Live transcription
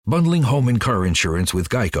Bundling home and car insurance with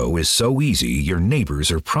Geico is so easy, your neighbors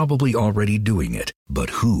are probably already doing it. But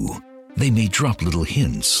who? They may drop little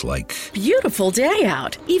hints like, beautiful day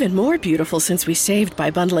out. Even more beautiful since we saved by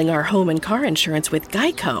bundling our home and car insurance with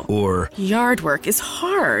Geico. or Yard work is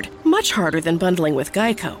hard. Much harder than bundling with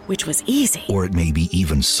Geico, which was easy. it may be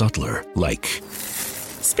even subtler, like,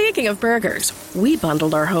 Speaking of burgers, we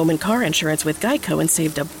bundled our home and car insurance with Geico and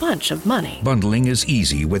saved a bunch of money. bundling is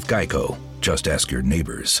easy with Geico. Just ask your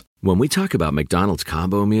neighbors. When we talk about McDonald's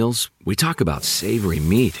combo meals, we talk about savory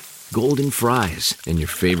meat, golden fries, and your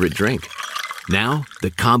favorite drink. Now, the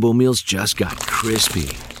combo meals just got crispy,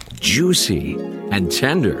 juicy, and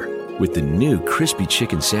tender with the new Crispy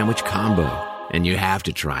Chicken Sandwich Combo. And you have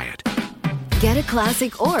to try it. Get a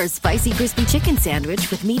classic or spicy crispy chicken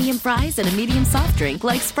sandwich with medium fries and a medium soft drink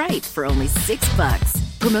like Sprite for only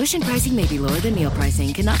 $6. Promotion pricing may be lower than meal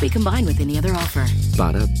pricing. Cannot be combined with any other offer.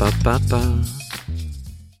 Ba-da-ba-ba-ba.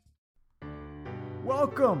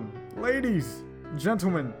 Welcome, ladies,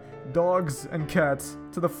 gentlemen, dogs, and cats,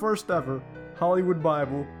 to the first ever Hollywood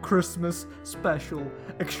Bible Christmas Special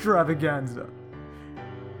Extravaganza.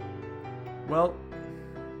 Well,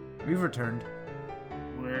 we've returned.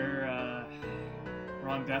 We're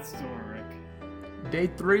on death's door, Rick. Day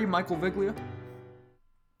 3, Michael Viglia.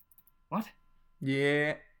 What?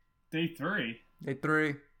 Yeah, Day 3? day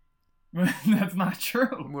 3. That's not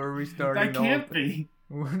true. We're restarting. That can't be.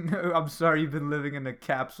 No, I'm sorry, you've been living in a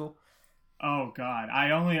capsule. Oh, God.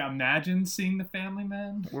 I only imagine seeing The Family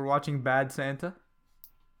Man. We're watching Bad Santa,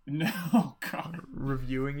 No, God.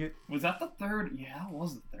 reviewing it. Was that the third? Yeah, that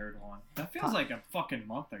was the third one. That feels like a fucking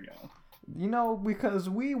month ago. You know, because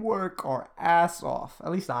we work our ass off.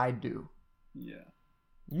 At least I do. Yeah.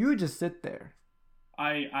 You just sit there.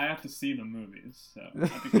 I have to see the movies, so I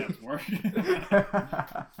think that's work.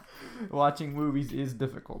 Watching movies is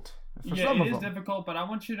difficult. For Yeah, some it of is them. difficult, but I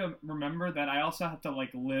want you to remember that I also have to like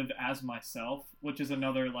live as myself, which is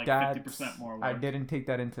another like That's- 50% more work. I didn't take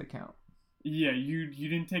that into account. Yeah, you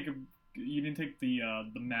didn't take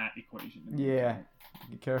the Matt equation. into Yeah. account.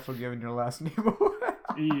 Be careful giving your last name away.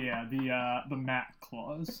 Yeah, the Matt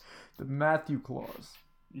clause. The Matthew Claus.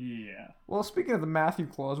 Yeah. Well, speaking of the Matthew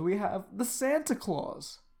Claus, we have the Santa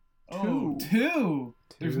Claus. Oh, two.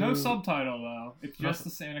 There's no Two. subtitle though. It's just Nothing. the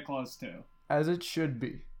Santa Claus 2. As it should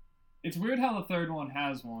be. It's weird how the third one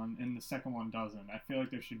has one and the second one doesn't. I feel like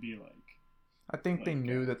there should be I think they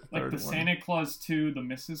knew that the like third the one. Santa Claus 2, the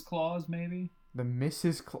Mrs. Claus maybe. The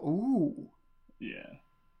Mrs. Claus. Ooh. Yeah.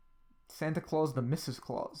 Santa Claus, the Mrs.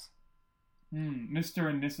 Claus. Mr.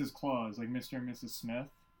 and Mrs. Claus, like Mr. and Mrs. Smith.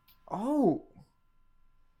 Oh.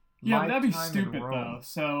 Yeah, My but that'd be Time in stupid Rome. though.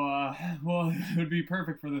 So, well, it would be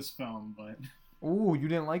perfect for this film, but Ooh, you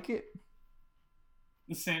didn't like it?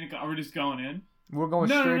 the Santa. Are we just going in? We're going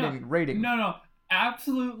No, no, straight no. in rating. No,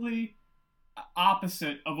 absolutely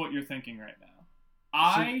opposite of what you're thinking right now.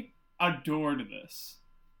 I adored this.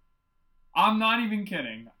 I'm not even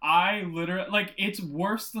kidding. I literally like it's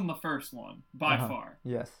worse than the first one by far,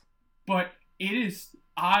 Yes. but it is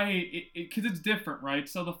because it's different, right?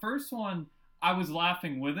 So the first one I was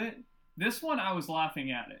laughing with it. This one I was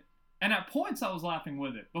laughing at it, and at points I was laughing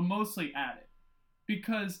with it, but mostly at it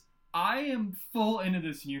because I am full into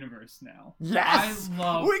this universe now. Yes! I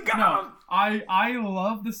love We got him! I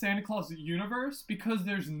love the Santa Claus universe because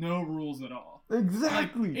there's no rules at all.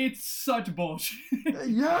 Exactly. Like, it's such bullshit.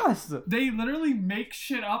 Yes. They literally make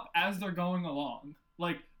shit up as they're going along.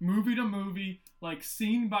 Like movie to movie, like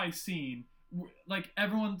scene by scene. Like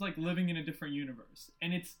everyone's like living in a different universe.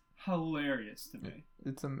 And it's hilarious to me.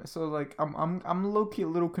 It's so like I'm low key a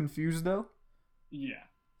little confused though. Yeah.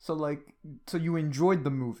 So you enjoyed the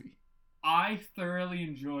movie. I thoroughly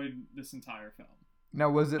enjoyed this entire film.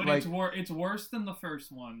 Now was it But like it's worse than the first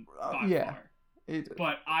one by yeah. far.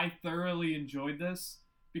 But I thoroughly enjoyed this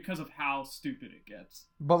because of how stupid it gets.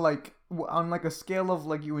 like on like a scale of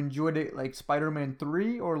like you enjoyed it like Spider-Man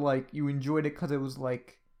 3 or like you enjoyed it cuz it was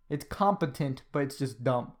like it's competent but it's just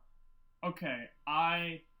dumb. Okay,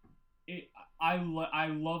 I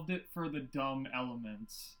loved it for the dumb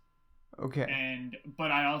elements. Okay.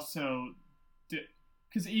 But I also did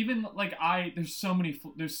because even like there's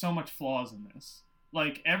so much flaws in this.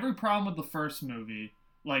 Like every problem with the first movie,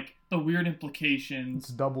 like the weird implications,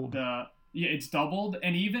 It's doubled. it's doubled,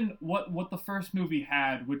 and even what the first movie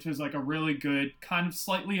had, which was like a really good kind of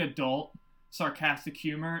slightly adult sarcastic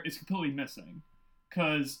humor, is completely missing.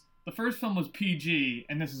 Because the first film was PG,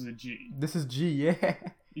 and this is a G. This is G, yeah.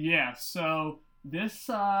 Yeah, so this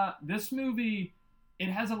movie, it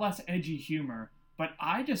has a less edgy humor, but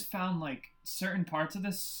I just found like certain parts of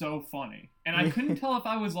this so funny, and I couldn't tell if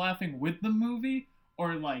I was laughing with the movie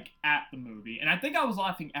or like at the movie. And I think I was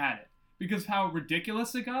laughing at it because how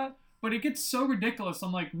ridiculous it got. But it gets so ridiculous.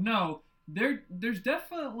 I'm like, no, there's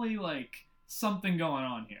definitely like something going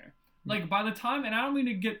on here. Like by the time, and I don't mean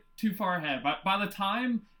to get too far ahead, but by the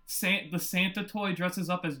time the Santa toy dresses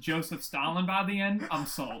up as Joseph Stalin by the end, I'm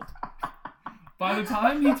sold. By the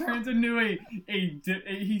time he turns into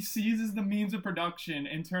he seizes the means of production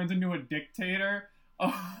and turns into a dictator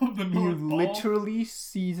of the North Pole. He literally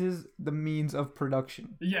seizes the means of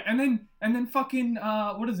production. Yeah, and then fucking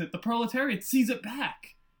what is it? The proletariat seize it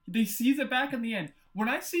back. They seize it back in the end. When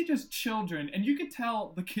I see just children, and you can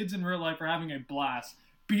tell the kids in real life are having a blast,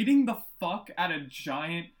 beating the fuck out of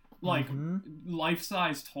giant like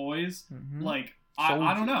life-size toys, like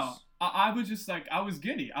I don't know. I was just like, I was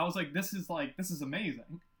giddy. I was like, this is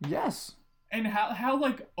amazing. Yes. And how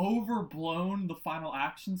like overblown the final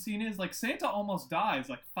action scene is. Like Santa almost dies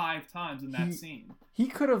like 5 times in that scene. He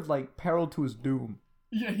could have like periled to his doom.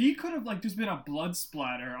 Yeah, he could have like just been a blood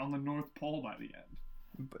splatter on the North Pole by the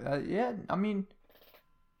end. Yeah, I mean,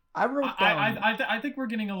 I wrote down. I think we're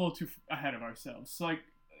getting a little too ahead of ourselves. So, like,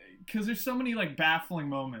 because there's so many like baffling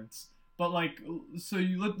moments. But like, so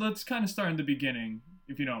let's kind of start in the beginning.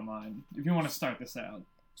 If you don't mind, if you want to start this out.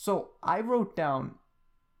 So I wrote down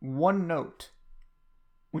one note,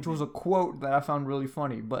 which was a quote that I found really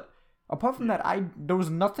funny. But apart from that, there was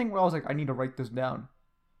nothing where I was like, I need to write this down.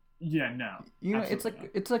 Yeah, no. You know, it's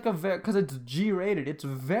like a because it's G-rated. It's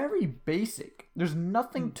very basic. There's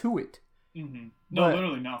nothing to it. Mm-hmm. No,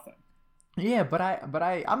 literally nothing. Yeah, but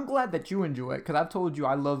I'm glad that you enjoy it because I've told you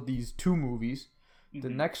I love these 2 movies. The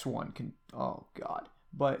next one can, oh god.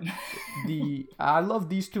 But I love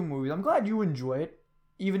these 2 movies. I'm glad you enjoy it.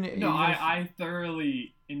 I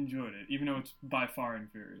thoroughly enjoyed it, even though it's by far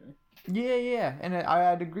inferior. Yeah, and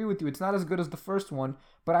I'd agree with you. It's not as good as the first one,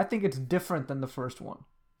 but I think it's different than the first one.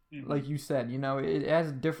 Like you said, you know, it has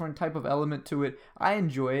a different type of element to it. I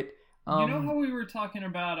enjoy it. You know how we were talking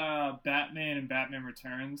about Batman and Batman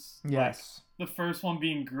Returns? Yes. Like, the first one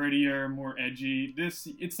being grittier, more edgy.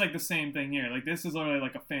 It's like the same thing here. Like, this is literally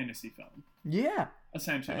like a fantasy film. Yeah.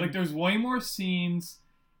 Essentially. Like, there's way more scenes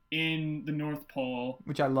in the North Pole.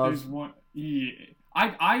 Which I love. There's one... Yeah.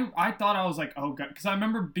 I thought I was like, oh, God. Because I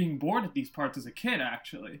remember being bored at these parts as a kid,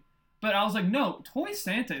 actually. But I was like, no, Toy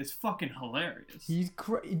Santa is fucking hilarious.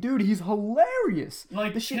 Dude, he's hilarious.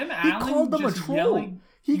 Like, Tim Allen he called them a troll. Yelling...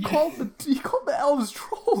 He called the elves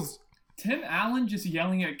trolls. Tim Allen just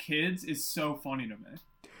yelling at kids is so funny to me.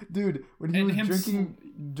 Dude, when he was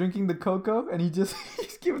drinking the cocoa and he's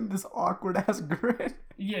giving this awkward ass grin.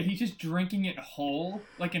 Yeah, he's just drinking it whole,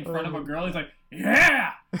 like in front of a girl. He's like,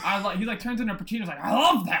 yeah! He like turns into Pacino's like, I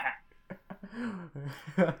love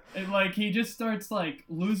that! And like, he just starts like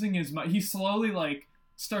losing his mind. He slowly like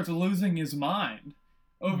starts losing his mind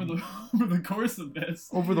over the course of this.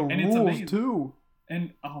 Over the rules too.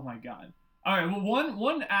 And oh my god. All right, well,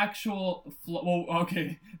 one actual flaw. Well,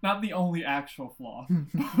 okay, not the only actual flaw,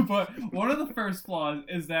 but one of the first flaws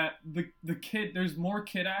is that the kid. There's more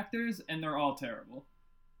kid actors, and they're all terrible.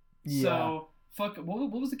 Yeah. So fuck.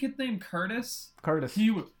 What was the kid's name? Curtis.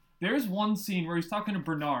 There's one scene where he's talking to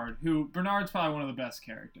Bernard. Bernard's probably one of the best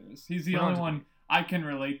characters. He's the only one I can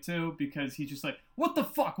relate to because he's just like, what the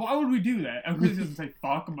fuck? Why would we do that? And he doesn't say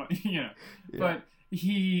fuck, but you know, yeah. But.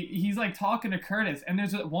 He's like talking to Curtis, and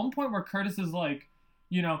there's at one point where Curtis is like,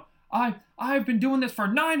 you know, I've been doing this for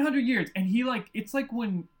 900 years, and he like, it's like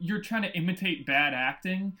when you're trying to imitate bad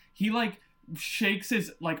acting, he like shakes his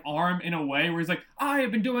like arm in a way where he's like, I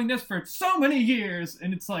have been doing this for so many years,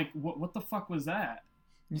 and it's like, what the fuck was that?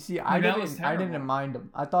 You see, I didn't mind him.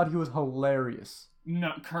 I thought he was hilarious.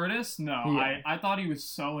 No, Curtis? No, yeah. I thought he was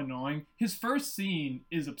so annoying. His first scene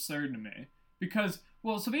is absurd to me because.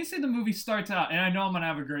 Well, so basically the movie starts out, and I know I'm going to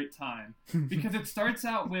have a great time, because it starts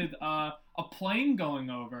out with a plane going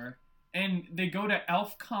over, and they go to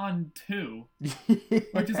ElfCon 2,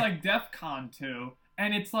 which is like DEF CON 2,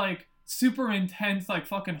 and it's like super intense, like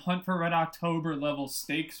fucking Hunt for Red October level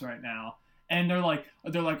stakes right now. And they're like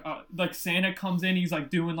Santa comes in, he's like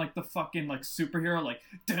doing like the fucking like superhero like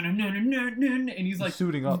and he's like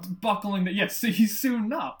suiting up, buckling the so he's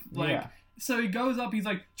suiting up like so he goes up, he's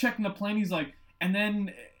like checking the plane, he's like. And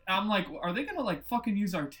then I'm like, are they gonna like fucking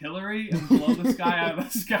use artillery and blow this guy out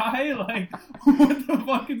of the sky? Like, what the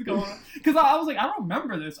fuck is going on? Because I was like, I don't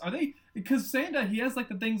remember this. Are they? Because Santa, he has like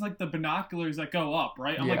the things like the binoculars that go up,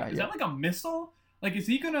 right? I'm like, is that like a missile? Like, is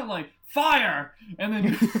he gonna like fire? And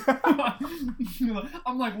then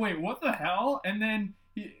I'm like, wait, what the hell? And then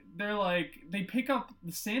they're like, they pick up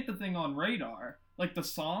the Santa thing on radar, like the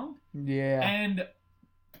song. Yeah. And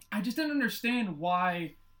I just didn't understand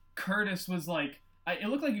why Curtis was like it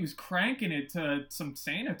looked like he was cranking it to some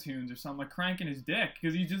Santa tunes or something, like cranking his dick,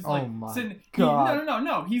 because he's just Oh like my sitting, God.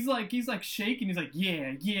 no. He's like shaking. He's like,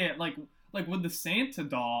 yeah, like with the Santa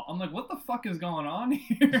doll. I'm like, what the fuck is going on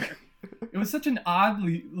here? It was such an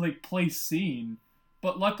oddly like placed scene,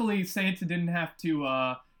 but luckily Santa didn't have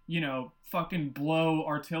to fucking blow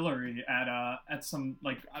artillery at some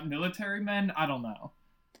like military men. I don't know.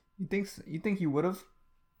 You think he would have?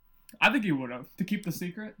 I think he would have to keep the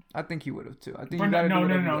secret. I think he would have too. I think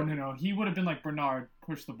No. He would have been like Bernard.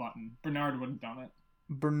 Push the button. Bernard would have done it.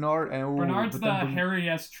 Bernard's the Harry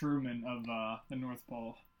S. Truman of the North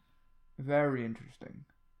Pole. Very interesting.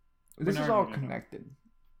 This Bernard is all would have done connected.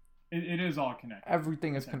 It is all connected.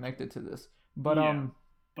 Everything is connected to this. But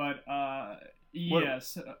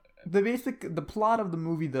yes. The plot of the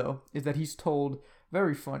movie though is that he's told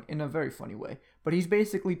in a very funny way. But he's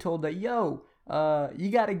basically told that you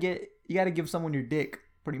gotta give someone your dick,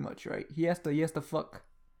 pretty much, right? He has to fuck.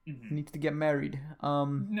 Mm-hmm. He needs to get married.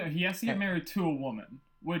 No, he has to get married to a woman,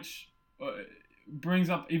 which brings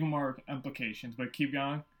up even more implications. But keep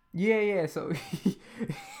going. Yeah. So,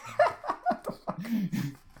 what the fuck?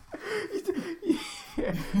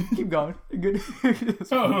 Yeah, keep going. Good.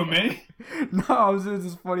 Oh, me? No, it's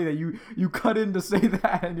just funny that you cut in to say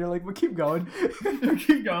that, and you're like, "Well, keep going."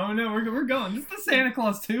 Keep going. No, we're going. It's the Santa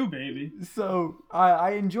Claus 2, baby. So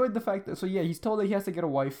I enjoyed the fact that he's told that he has to get a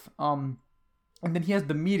wife. And then he has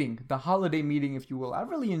the holiday meeting, if you will. I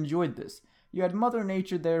really enjoyed this. You had Mother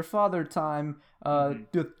Nature there, Father Time,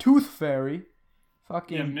 the Tooth Fairy,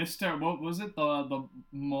 fucking Mr. What was it? The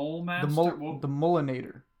Mole Master. the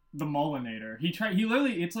Mullinator. The Mullinator. He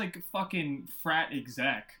literally, it's like fucking frat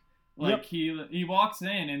exec. Like he walks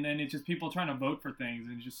in and then it's just people trying to vote for things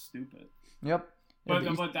and it's just stupid. Yep.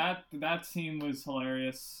 But that scene was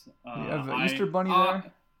hilarious. The Easter Bunny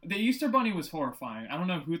there. The Easter Bunny was horrifying. I don't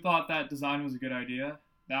know who thought that design was a good idea.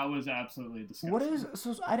 That was absolutely disgusting. What is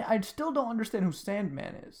I still don't understand who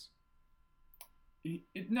Sandman is.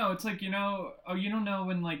 No, it's like you don't know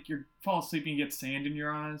when like you fall asleep and you get sand in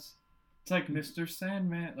your eyes. It's like Mr.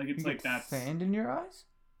 Sandman. Like it's like that sand in your eyes.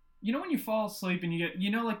 You know when you fall asleep and you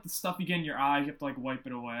get like the stuff you get in your eye, you have to like wipe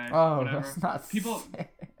it away. Oh, whatever. That's not people. Sand.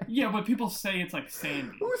 Yeah, but people say it's like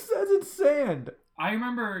sandy. Who says it's sand? I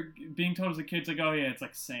remember being told as a kid, it's like, oh yeah, it's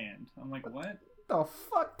like sand. I'm like, what? The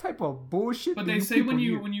fuck type of bullshit? But they say when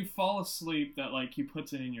you fall asleep that like he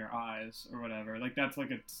puts it in your eyes or whatever. Like that's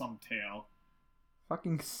like some tale.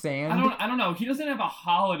 Fucking sand. I don't know. He doesn't have a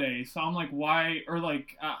holiday, so I'm like, why? Or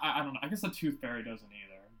like, I don't know. I guess the Tooth Fairy doesn't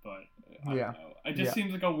either. But I don't know. It just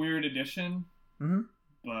seems like a weird addition. Mm-hmm.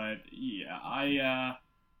 But yeah,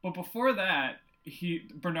 but before that,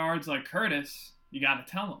 Bernard's like, Curtis, you gotta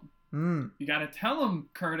tell him. You gotta tell him,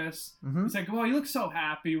 Curtis. Mm-hmm. He's like, well, you look so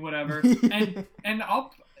happy, whatever. and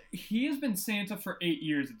he has been Santa for 8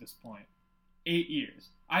 years at this point. 8 years.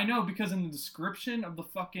 I know because in the description of the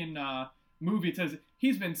fucking movie it says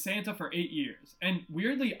he's been Santa for 8 years. And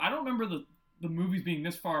weirdly, I don't remember the movies being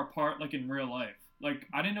this far apart like in real life. Like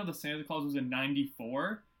I didn't know the Santa Claus was in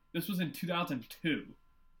 94. This was in 2002.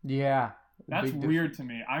 Yeah. That's weird to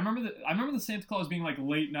me. I remember the Santa Claus being like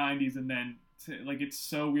late 90s and then like it's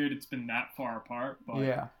so weird it's been that far apart. But,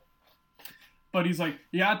 yeah. But he's like,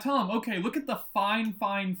 yeah, tell him, okay, look at the fine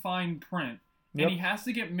print. Yep. And he has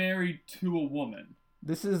to get married to a woman.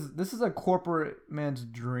 This is a corporate man's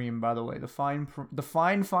dream, by the way. The fine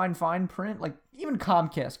print. Like even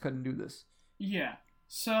Comcast couldn't do this. Yeah.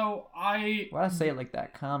 So why I say it like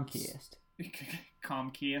that? Comcast.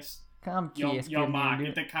 Comcast. Yo,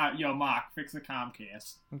 Mark, fix the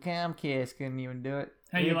Comcast. Comcast couldn't even do it.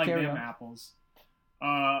 Hey, you like them apples?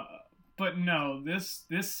 But no, this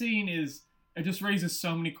scene it just raises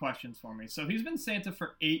so many questions for me. So he's been Santa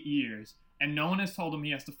for 8 years, and no one has told him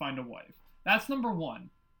he has to find a wife. That's number one.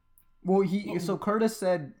 Well, so Curtis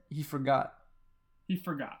said he forgot. He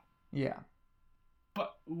forgot. Yeah.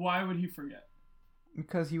 But why would he forget?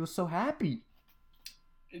 Because he was so happy.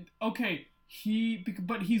 Okay,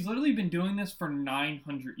 but he's literally been doing this for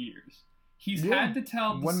 900 years. He's had to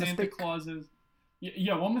tell the Santa Clauses.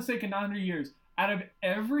 Yeah, one mistake in 900 years. Out of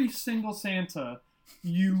every single Santa,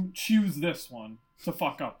 you choose this one to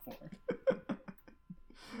fuck up for.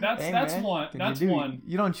 That's one.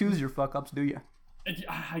 You don't choose your fuck ups, do you?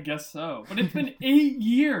 I guess so. But it's been 8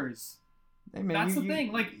 years. Hey, man, that's the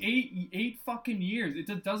thing. Like eight fucking years. It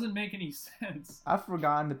just doesn't make any sense. I've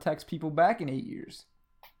forgotten to text people back in 8 years.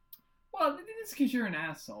 Well, it's because you're an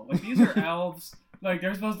asshole. Like these are elves. Like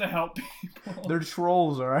they're supposed to help people. They're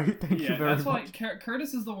trolls, all right. Thank you very much. That's why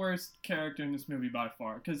Curtis is the worst character in this movie by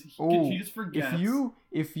far because he just forgets.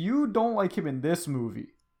 If you don't like him in this movie,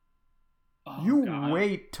 Oh, You God.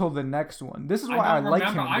 wait till the next one. This is I why I, don't like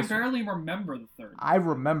remember. him in I this one. barely remember the third. I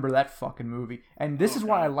remember that fucking movie. And this is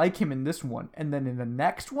why I Okay. like him in this one. And then in the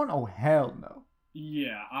next one, oh hell no.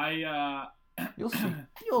 Yeah, You'll see.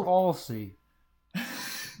 You'll all see.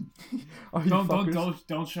 Oh, you fuckers.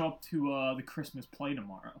 don't show up to the Christmas play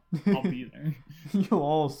tomorrow. I'll be there. You'll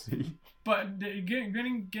all see. But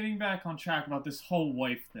getting back on track about this whole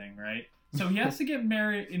wife thing, right? So he has to get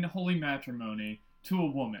married in holy matrimony to a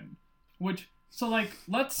woman, so like,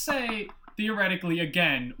 let's say theoretically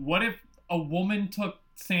again, what if a woman took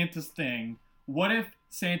Santa's thing? What if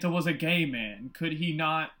Santa was a gay man? Could he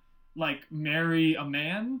not like marry a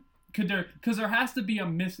man? Because there has to be a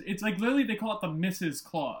it's like literally they call it the Mrs.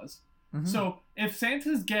 Claus. Mm-hmm. So if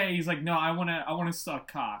Santa's gay, he's like, no, I wanna suck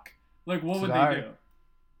cock. Like, what would Sorry. they do?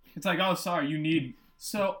 It's like, oh, sorry, you need.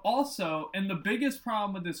 So also, and the biggest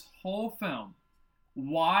problem with this whole film,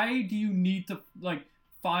 why do you need to like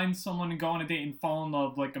find someone and go on a date and fall in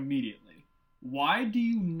love like immediately? Why do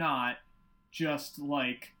you not just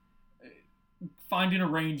like find an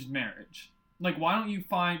arranged marriage? Like, why don't you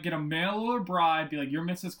get a mail order bride, be like, you're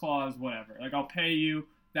Mrs. Claus, whatever. Like, I'll pay you.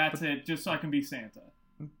 That's it, just so I can be Santa.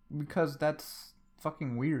 Because that's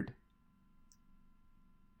fucking weird.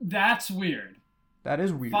 That's weird. That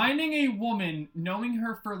is weird. Finding a woman, knowing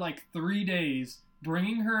her for like 3 days,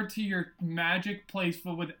 bringing her to your magic place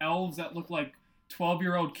filled with elves that look like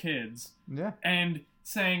 12-year-old kids, Yeah. and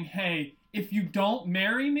saying, hey, if you don't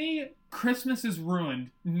marry me, Christmas is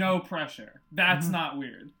ruined. No pressure. That's not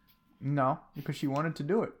weird. No, because she wanted to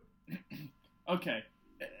do it. Okay.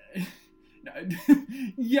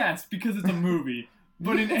 Yes, because it's a movie.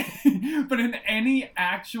 But in any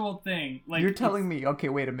actual thing, like, You're telling me, okay,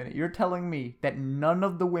 wait a minute. You're telling me that none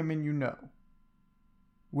of the women you know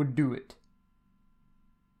would do it.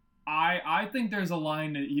 I think there's a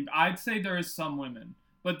line that I'd say there is some women,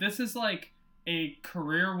 but this is like a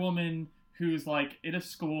career woman who's like in a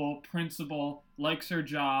school, principal, likes her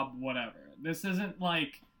job, whatever. This isn't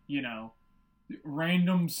like,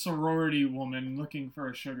 random sorority woman looking for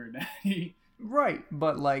a sugar daddy. Right,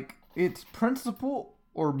 but like, it's Principal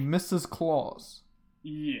or Mrs. Claus.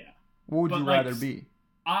 Yeah. What would But, you like, rather be?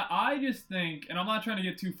 I just think, and I'm not trying to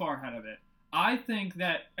get too far ahead of it, I think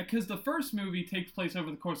that, because the first movie takes place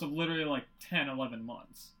over the course of literally like 10, 11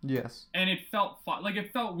 months. Yes. And it felt fine. Like,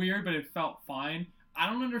 it felt weird, but it felt fine. I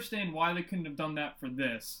don't understand why they couldn't have done that for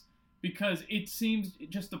this, because it seems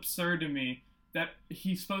just absurd to me that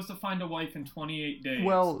he's supposed to find a wife in 28 days.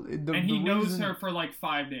 Well, and he knows her for like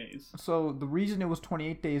 5 days. So the reason it was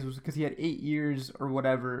 28 days was because he had 8 years or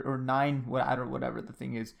whatever, or 9, whatever the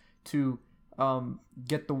thing is, to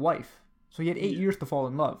get the wife. So he had 8 years to fall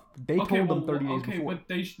in love. They told him 30 days before. But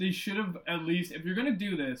they should have at least, if you're gonna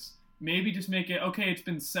do this, maybe just make it, okay, it's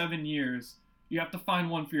been 7 years. You have to find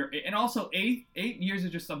one for your 8. And also, 8 years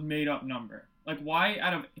is just a made up number. Like, why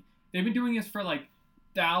they've been doing this for like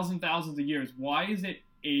thousands of years. Why is it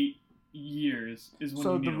 8 years is when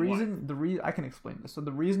so you need the reason I can explain this. So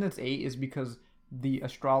the reason it's 8 is because the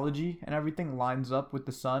astrology and everything lines up with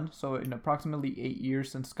the sun. So in approximately 8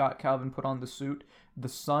 years since Scott Calvin put on the suit, the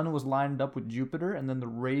sun was lined up with Jupiter, and then the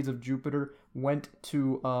rays of Jupiter went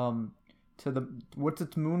to the, what's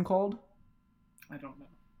its moon called? I don't know.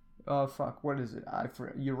 What is it?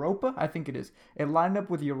 Europa? I think it is. It lined up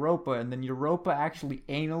with Europa, and then Europa actually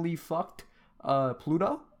anally fucked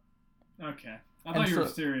Pluto. Okay. I thought you were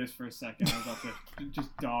serious for a second. I was about to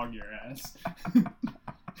just dog your ass.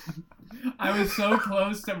 I was so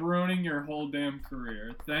close to ruining your whole damn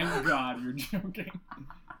career. Thank God you're joking.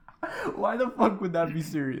 Why the fuck would that be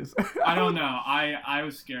serious? I don't know. I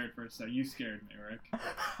was scared for a second. You scared me, Rick.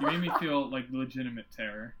 You made me feel like legitimate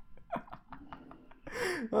terror.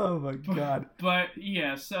 Oh my God. But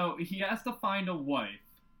yeah, so he has to find a wife.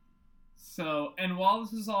 So, and while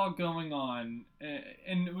this is all going on,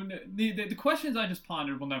 and the questions I just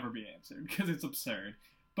pondered will never be answered because it's absurd.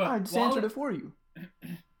 But I just answered it for you.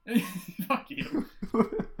 Fuck you.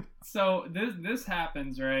 So this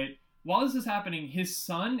happens, right? While this is happening, his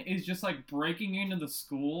son is just like breaking into the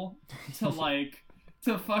school to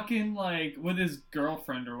fucking like with his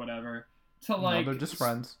girlfriend or whatever. To like, no, they're just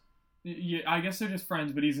friends. Yeah, I guess they're just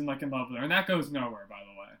friends, but he's in love with her, and that goes nowhere, by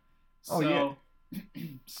the way. So, oh yeah.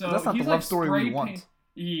 So that's not he's the love like story we want.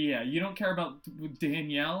 Yeah, you don't care about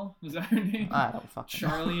Danielle? Was that her name? I don't fucking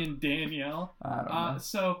Charlie know. and Danielle. I don't know.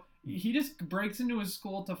 So he just breaks into his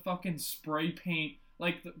school to fucking spray paint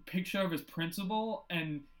like the picture of his principal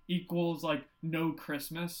and equals like no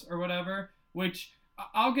Christmas or whatever, which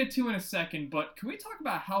I'll get to in a second. But can we talk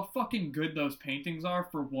about how fucking good those paintings are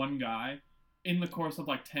for one guy in the course of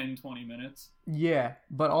like 10-20 minutes? Yeah,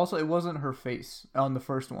 but also it wasn't her face on the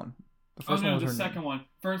first one. The first oh no, one was the her second name. one.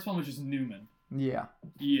 First one was just Newman. Yeah.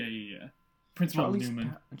 Yeah. Principal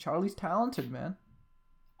Newman. Charlie's talented, man.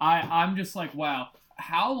 I'm just like, wow.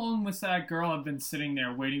 How long must that girl have been sitting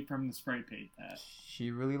there waiting for him to spray paint that? She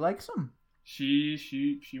really likes him. She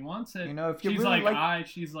wants it. You know, if you she's really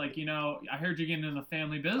she's like, you know, I heard you're getting in the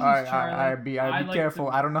family business, All right, Charlie. be like careful.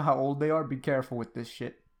 I don't know how old they are. Be careful with this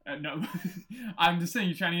shit. No, I'm just saying,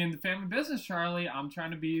 you're trying to get into the family business, Charlie. I'm trying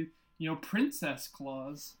to be, you know, Princess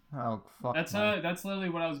Claus. Oh fuck. That's literally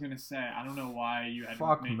what I was gonna say. I don't know why you had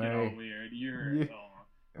to make it all weird.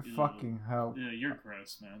 Fucking hell. Yeah, you're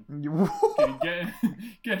gross, man. You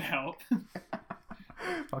Get help.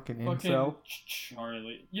 Fucking incel.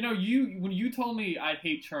 Charlie. You know, when you told me I'd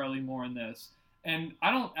hate Charlie more in this, and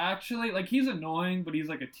I don't actually, like, he's annoying, but he's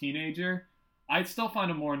like a teenager. I still find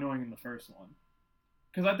him more annoying in the first one.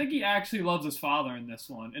 Because I think he actually loves his father in this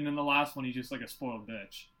one, and in the last one he's just like a spoiled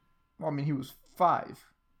bitch. Well, I mean, he was 5.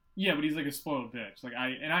 Yeah, but he's like a spoiled bitch. Like,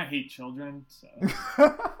 I hate children, so.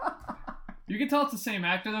 You can tell it's the same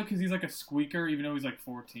actor, though, because he's like a squeaker, even though he's like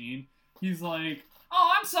 14. He's like,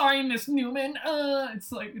 oh, I'm sorry, Miss Newman.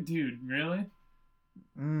 It's like, dude, really?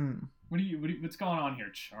 What's going on here,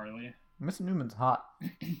 Charlie? Miss Newman's hot.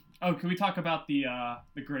 Oh, can we talk about the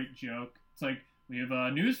great joke? It's like, we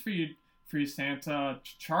have news for you, Santa.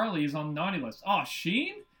 Charlie's on the naughty list. Oh,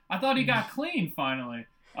 Sheen? I thought he got clean finally.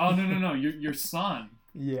 Oh, no, your son.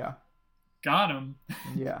 Yeah. Got him.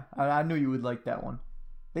 Yeah, I knew you would like that one.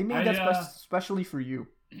 They made that specially for you.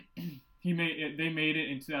 They made it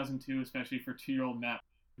in 2002, especially for 2-year-old Matt,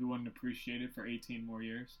 who wouldn't appreciate it for 18 more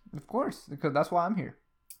years. Of course, because that's why I'm here.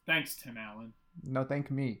 Thanks, Tim Allen. No, thank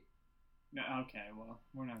me. No, okay, well,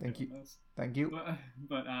 we're not Thank doing you. this. Thank you.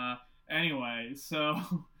 But anyway, so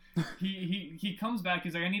he comes back.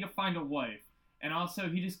 He's like, I need to find a wife, and also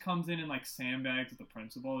he just comes in and like sandbags with the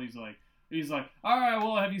principal. He's like, all right,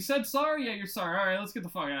 well, have you said sorry? Yeah, you're sorry. All right, let's get the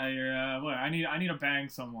fuck out of here. I need to bang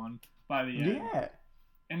someone by the end. Yeah.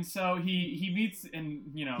 And so he meets, and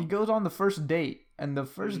you know, he goes on the first date, and the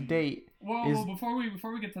first date. Well, before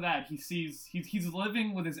we get to that, he's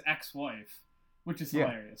living with his ex-wife, which is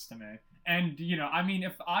hilarious to me. And you know, I mean,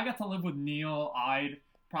 if I got to live with Neil, I'd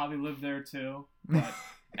probably live there too. But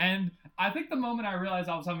and I think the moment I realized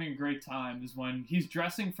I was having a great time is when he's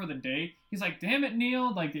dressing for the date. He's like, damn it,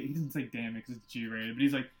 Neil. Like, he doesn't say damn it because it's G-rated, but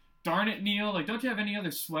he's like, darn it, Neil. Like, don't you have any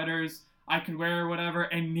other sweaters I could wear or whatever?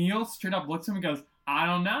 And Neil straight up looks at him and goes, I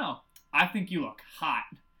don't know. I think you look hot.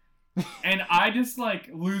 And I just, like,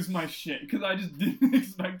 lose my shit because I just didn't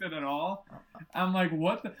expect it at all. I'm like,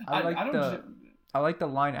 what the... I like the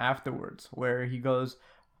line afterwards where he goes,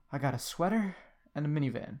 I got a sweater and a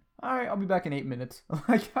minivan. All right, I'll be back in 8 minutes.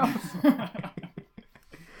 Like,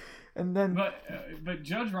 and then, but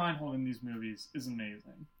Judge Reinhold in these movies is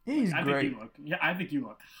amazing. He's great. I think you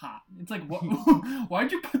look hot. It's like, what?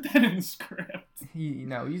 Why'd you put that in the script?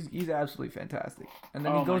 He's absolutely fantastic. And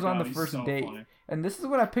then he goes on the first date, funny. And this is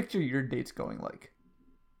what I picture your dates going like.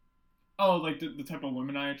 Oh, like the type of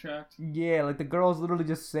women I attract? Yeah, like the girl's literally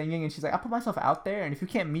just singing, and she's like, I put myself out there, and if you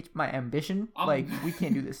can't meet my ambition, like, we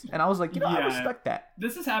can't do this. And I was like, I respect that.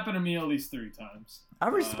 This has happened to me at least 3 times. I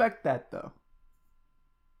respect that, though.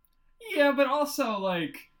 Yeah, but also,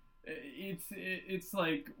 like, it's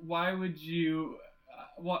like, why would you,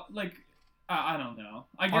 I don't know.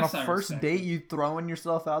 I guess on a first date, you throwing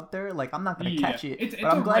yourself out there? Like, I'm not going to catch it,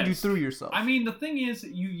 but I'm glad you threw yourself. I mean, the thing is,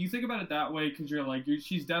 you think about it that way because you're like,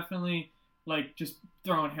 she's definitely, like, just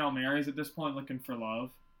throwing Hail Marys at this point looking for love.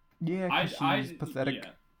 Yeah, because she's pathetic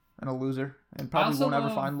and a loser and probably won't ever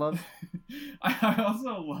find love. I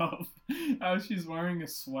also love how she's wearing a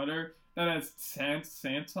sweater that has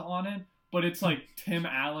Santa on it, but it's like Tim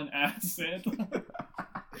Allen as Santa.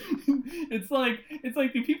 It's like,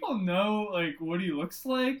 do people know, like, what he looks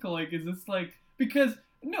like? Like, is this like, because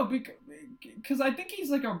I think he's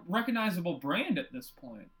like a recognizable brand at this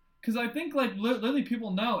point. Because I think, like, literally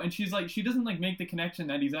people know, and she's like, she doesn't, like, make the connection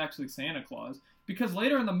that he's actually Santa Claus. Because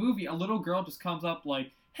later in the movie, a little girl just comes up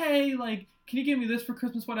like, hey, like, can you give me this for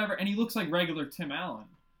Christmas, whatever? And he looks like regular Tim Allen.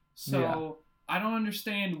 So, I don't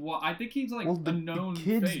understand why. I think he's, like, a known face.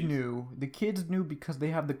 The kids knew because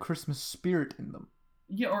they have the Christmas spirit in them.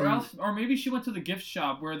 Yeah, or maybe she went to the gift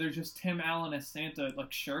shop where there's just Tim Allen as Santa,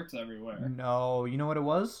 like, shirts everywhere. No, you know what it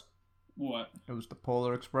was? What? It was the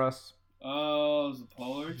Polar Express. Oh, it was the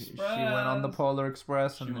Polar Express. She went on the Polar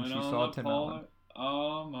Express and then she saw Tim Allen.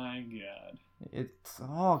 Oh my god. It's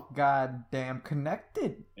all goddamn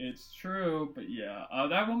connected. It's true, but yeah.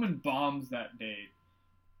 That woman bombs that date.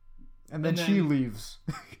 And then she leaves.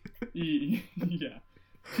 Yeah.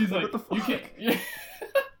 She's like, what the fuck? You can't... Yeah.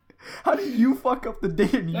 How do you fuck up the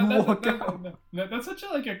date and you walk out? That's such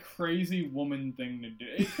a crazy woman thing to do.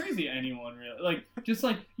 It's crazy anyone really. Like just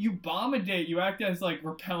like you bomb a date, you act as like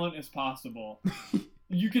repellent as possible.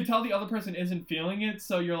 You can tell the other person isn't feeling it,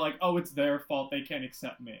 so you're like, oh, it's their fault. They can't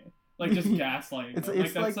accept me. Like just gaslighting.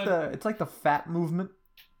 It's like the fat movement.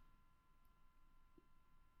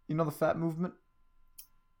 You know the fat movement?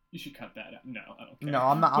 You should cut that out. No, I don't care. No,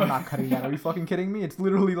 I'm not cutting that out. Are you fucking kidding me? It's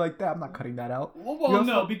literally like that. I'm not cutting that out. Well,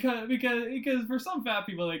 no, because for some fat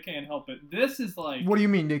people they can't help it. This is like. What do you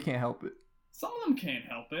mean they can't help it? Some of them can't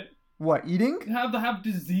help it. What, eating? Have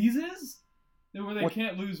diseases where they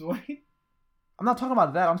can't lose weight. I'm not talking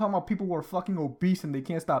about that. I'm talking about people who are fucking obese and they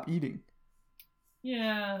can't stop eating.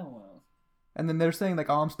 Yeah, well. And then they're saying like,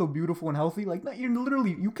 "Oh, I'm still beautiful and healthy." Like, no, you're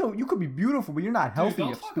literally you could be beautiful, but you're not healthy.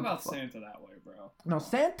 Dude, don't talk about Santa that way, bro. No,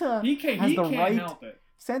 Santa he can't help it.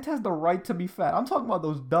 Santa has the right to be fat. I'm talking about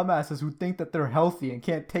those dumbasses who think that they're healthy and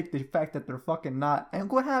can't take the fact that they're fucking not.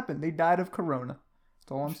 And what happened? They died of corona.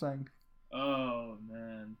 That's all I'm saying. Oh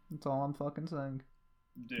man. That's all I'm fucking saying.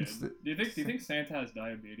 Dude, do you think Santa has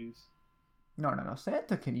diabetes? No.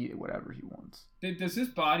 Santa can eat whatever he wants. Does his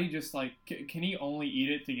body just like can he only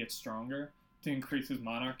eat it to get stronger, to increase his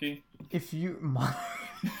monarchy? If you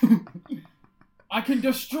I can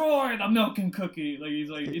destroy the milk and cookie. Like he's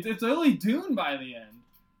like it's only Dune by the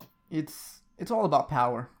end. It's all about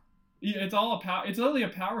power. Yeah, it's literally a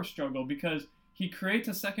power struggle because he creates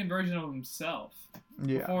a second version of himself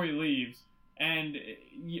before he leaves. And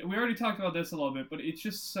we already talked about this a little bit, but it's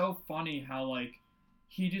just so funny how like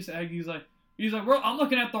he's like well, I'm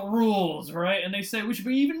looking at the rules, right? And they say we should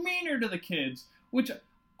be even meaner to the kids, which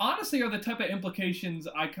honestly are the type of implications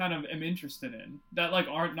I kind of am interested in that like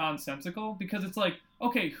aren't nonsensical, because it's like,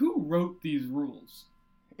 okay, who wrote these rules?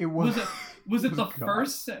 It was it the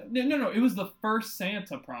first no it was the first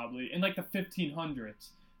Santa probably in like the 1500s.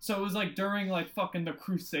 So it was like during like fucking the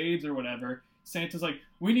Crusades or whatever. Santa's like,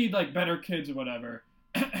 we need like better kids or whatever.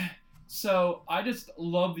 So I just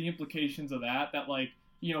love the implications of that like,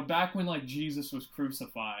 you know, back when like Jesus was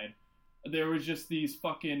crucified, there was just these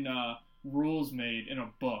fucking rules made in a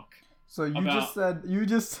book. So you just said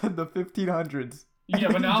the 1500s. Yeah,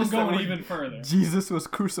 but now I'm going even further. Jesus was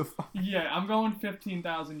crucified. Yeah, I'm going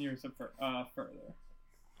 15,000 years further.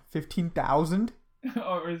 15,000?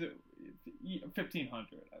 Or is it 1,500?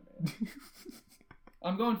 I mean,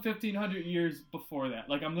 I'm going 1,500 years before that.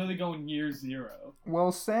 Like I'm literally going year zero.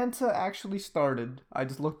 Well, Santa actually started. I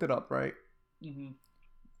just looked it up, right? Mm-hmm.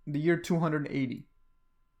 The year 280.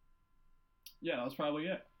 Yeah, that's probably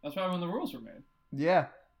it. That's probably when the rules were made. Yeah.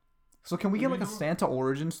 So can we get like a Santa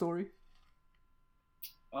origin story?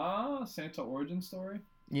 Santa origin story?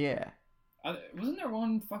 Yeah. Wasn't there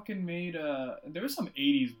one fucking made, there was some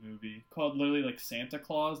 80s movie called literally like Santa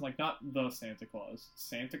Claus, like not the Santa Claus,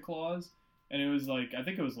 Santa Claus, and it was like, I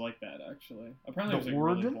think it was like that actually. Apparently it was like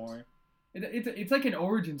really boring. It's like an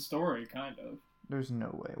origin story, kind of. There's no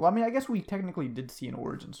way. Well, I mean, I guess we technically did see an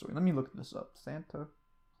origin story. Let me look this up. Santa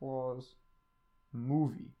Claus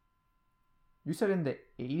movie. You said in the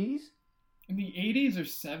 80s? In the 80s or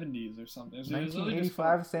 70s or something. So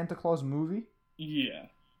 1985 Santa Claus movie? Yeah.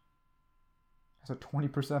 That's a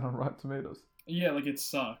 20% on Rotten Tomatoes. Yeah, like it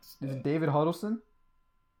sucks. Is it David Huddleston?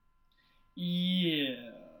 Yeah,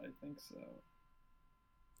 I think so.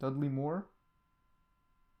 Dudley Moore?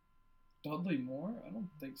 Dudley Moore? I don't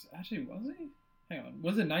think so. Actually, was he? Hang on.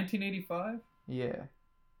 Was it 1985? Yeah.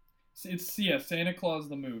 It's Santa Claus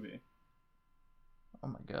the movie. Oh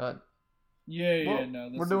my god. Yeah,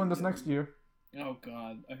 we're doing this next year. Oh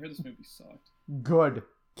god, I heard this movie sucked. Good.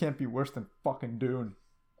 Can't be worse than fucking Dune.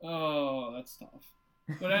 Oh, that's tough.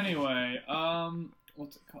 But anyway,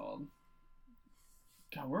 what's it called?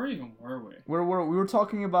 God, where even were we? We were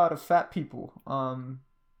talking about fat people.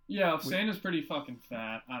 Yeah, Santa's pretty fucking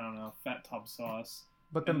fat. I don't know, fat tub sauce.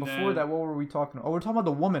 But then before that, what were we talking about? Oh, we're talking about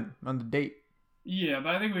the woman on the date. Yeah,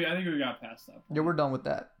 but I think we got past that point. Yeah, we're done with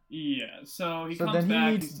that. Yeah, so he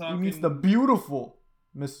meets the beautiful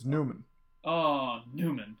Mrs. Newman. Oh,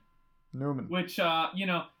 Newman. Which, you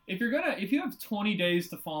know, if you have 20 days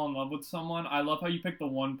to fall in love with someone, I love how you pick the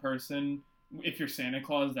one person, if you're Santa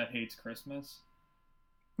Claus, that hates Christmas.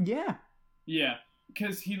 Yeah. Yeah,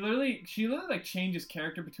 because she literally like changes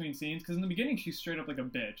character between scenes, because in the beginning she's straight up like a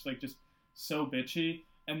bitch, like just so bitchy,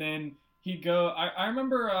 and then I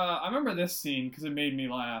remember this scene because it made me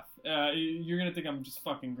laugh. You're gonna think I'm just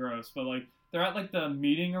fucking gross, but like they're at like the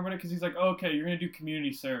meeting or whatever, because he's like, oh, okay, you're gonna do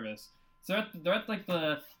community service. So they're at like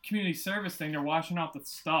the community service thing. They're washing off the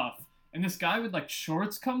stuff, and this guy with like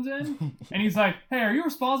shorts comes in, and he's like, "Hey, are you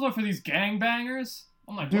responsible for these gangbangers?"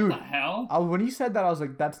 I'm like, Dude, what the hell? when he said that, I was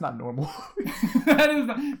like, that's not normal.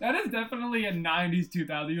 that is definitely a 90s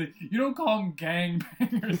 2000. You don't call them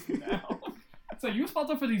gangbangers now. So you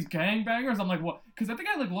responsible for these gangbangers? I'm like, what? Because I think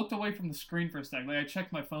I like looked away from the screen for a second. Like I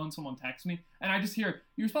checked my phone, someone texted me, and I just hear,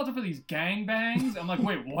 you responsible for these gangbangs? I'm like,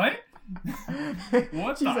 wait, what?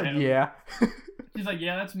 What? She's like, yeah. She's like,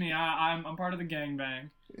 yeah, that's me. I'm part of the gangbang.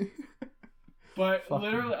 But Fuck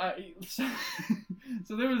literally,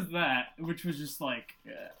 so there was that, which was just like,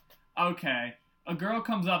 okay. A girl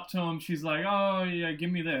comes up to him. She's like, oh, yeah, give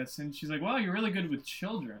me this. And she's like, wow, you're really good with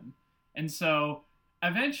children. And so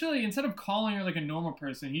eventually, instead of calling her like a normal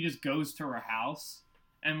person, he just goes to her house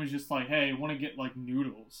and was just like, hey, want to get like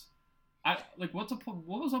noodles. What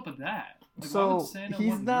was up with that? Like, So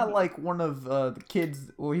he's not noodles? like one of the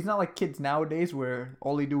kids. Well, he's not like kids nowadays where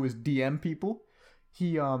all they do is DM people.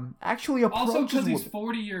 He actually approaches. Also because he's women.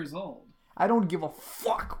 40 years old. I don't give a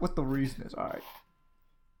fuck what the reason is. All right.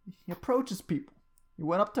 He approaches people. He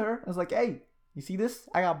went up to her and was like, "Hey, you see this?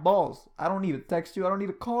 I got balls. I don't need to text you. I don't need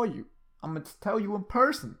to call you. I'm gonna tell you in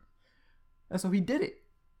person." And so he did it.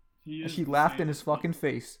 And she laughed in his fucking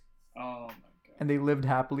face. Oh my god. And they lived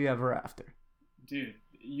happily ever after. Dude,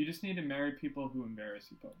 you just need to marry people who embarrass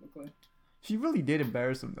you publicly. She really did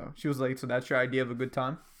embarrass him though. She was like, "So that's your idea of a good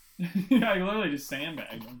time?" Yeah, I literally just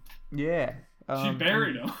sandbagged him. Yeah. She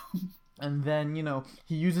buried him. And then,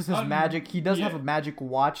 he uses his magic. He does have a magic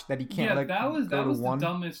watch that he can't that was one. the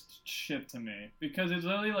dumbest shit to me, because it's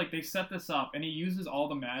literally like they set this up and he uses all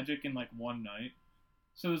the magic in like one night.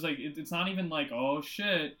 So it's like it's not even like, oh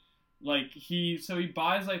shit, like he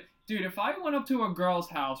buys like, dude, if I went up to a girl's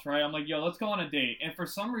house, right, I'm like, yo, let's go on a date, and for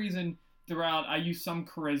some reason throughout I use some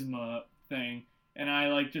charisma thing and I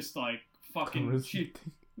like just like fucking cheat.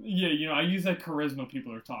 Yeah, I use that charisma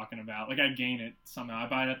people are talking about. Like, I gain it somehow. I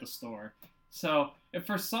buy it at the store. So, if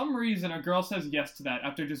for some reason a girl says yes to that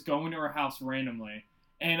after just going to her house randomly,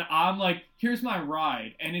 and I'm like, here's my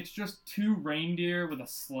ride, and it's just 2 reindeer with a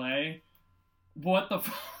sleigh, what the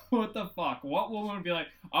fuck? What woman would be like,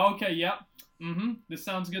 okay, yep, this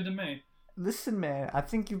sounds good to me. Listen, man, I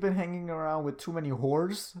think you've been hanging around with too many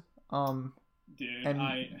whores. Dude, and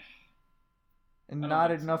not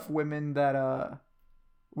enough women that,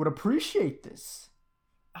 would appreciate this.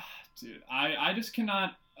 Dude, I just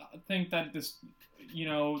cannot think that this,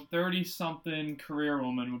 30-something career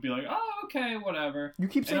woman would be like, oh, okay, whatever. You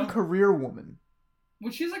keep saying career woman.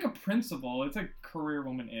 Well, she's like a principal. It's like career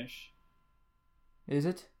woman-ish. Is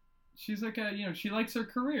it? She's like she likes her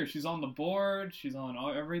career. She's on the board. She's on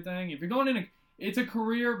everything. If you're going in it's a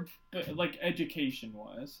career, but like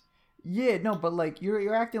education-wise. Yeah, no, but like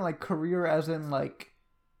you're acting like career as in like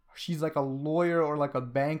she's like a lawyer or like a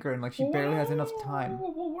banker and like she barely has enough time.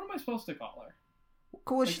 What am I supposed to call her?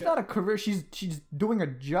 Cool, like she's not a career. She's doing a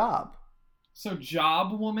job. So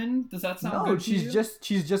job woman? Does that sound good to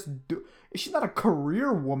you? She's not a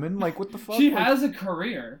career woman. Like what the fuck? She has a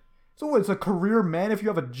career. So it's a career man if you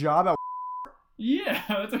have a job at. Yeah,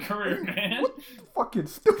 that's a career man. What fucking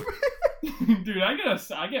stupid. Dude,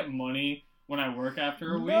 I get money when I work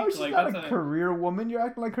after a week. No, she's not a career woman. You're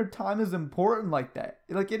acting like her time is important like that.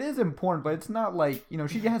 Like, it is important, but it's not like,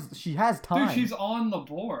 she has time. Dude, she's on the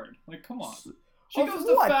board. Like, come on. She goes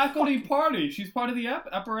to faculty party. She's part of the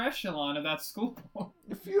upper echelon of that school.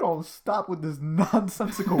 If you don't stop with this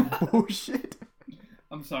nonsensical bullshit.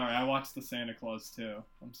 I'm sorry, I watched The Santa Claus too.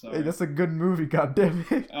 I'm sorry. Hey, that's a good movie,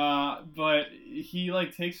 goddammit. But he,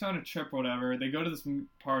 takes her on a trip or whatever. They go to this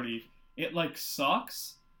party. It,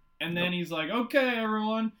 sucks. And then he's like, okay,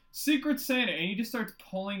 everyone, Secret Santa. And he just starts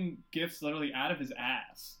pulling gifts literally out of his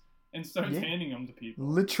ass and starts handing them to people.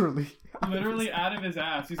 Literally out of his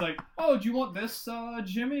ass. He's like, oh, do you want this,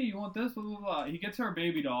 Jimmy? You want this? Blah, blah, blah. He gets her a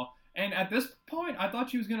baby doll. And at this point, I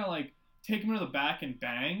thought she was going to, take him to the back and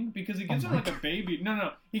bang. Because he gives her, a baby.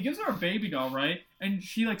 No. He gives her a baby doll, right? And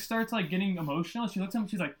she, starts, getting emotional. She looks at him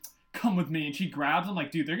and she's like, come with me. And she grabs him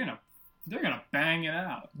dude, they're going to bang it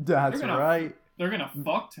out. That's right. They're gonna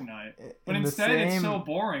fuck tonight, but instead it's so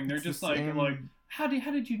boring. They're just like, how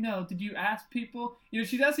did you know? Did you ask people?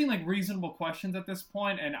 She's asking reasonable questions at this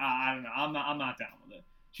point, and I don't know. I'm not down with it.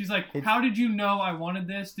 She's like, how did you know I wanted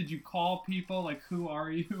this? Did you call people? Who are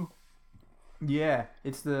you? Yeah,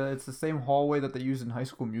 it's the same hallway that they use in High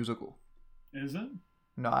School Musical. Is it?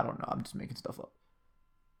 No, I don't know. I'm just making stuff up.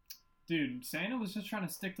 Dude, Santa was just trying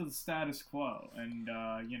to stick to the status quo, and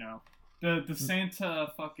The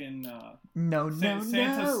Santa fucking no.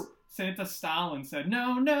 Santa Stalin said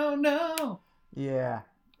no. Yeah.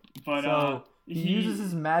 But so he uses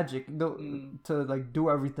his magic to do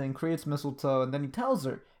everything, creates mistletoe, and then he tells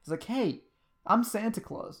her, he's like, hey, I'm Santa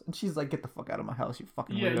Claus. And she's like, get the fuck out of my house, you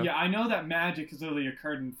fucking weirdo. Yeah, I know that magic has literally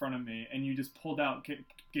occurred in front of me, and you just pulled out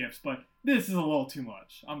gifts, but this is a little too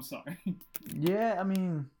much. I'm sorry. Yeah, I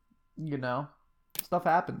mean, you know, stuff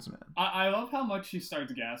happens, man. I love how much she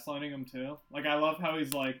starts gaslighting him, too. Like, I love how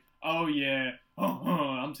he's like, oh, yeah,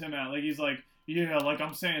 I'm Tim Allen. Like, he's like, yeah, like,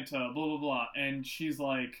 I'm Santa, blah, blah, blah. And she's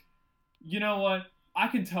like, you know what? I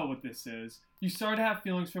can tell what this is. You started to have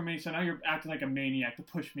feelings for me, so now you're acting like a maniac to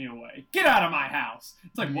push me away. Get out of my house!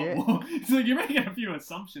 It's like, Yeah. what? It's like, you're making a few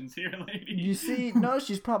assumptions here, lady. You see, no,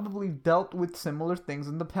 she's probably dealt with similar things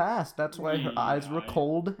in the past. That's why her eyes were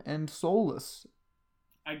cold and soulless.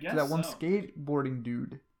 I guess That one so. skateboarding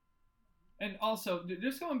dude. And also,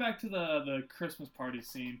 just going back to the Christmas party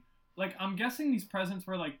scene, like, I'm guessing these presents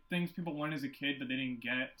were, like, things people wanted as a kid, but they didn't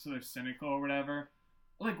get, so they're cynical or whatever.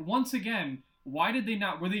 Like, once again, why did they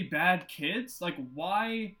not... Were they bad kids? Like,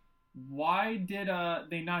 why did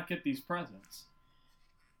they not get these presents?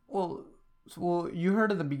 Well, you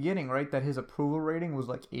heard at the beginning, right, that his approval rating was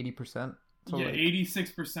like 80%. So yeah, like,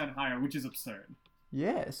 86% higher, which is absurd.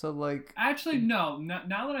 Yeah, so like... Actually, no.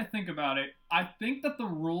 Now that I think about it, I think that the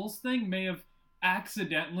rules thing may have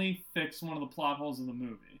accidentally fixed one of the plot holes of the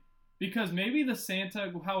movie. Because maybe the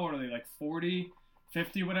Santa... How old are they? Like 40...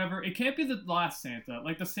 50, whatever. It can't be the last Santa.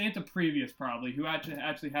 Like the Santa previous, probably, who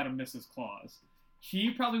actually had a Mrs. Claus.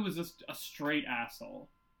 He probably was just a straight asshole.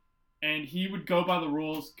 And he would go by the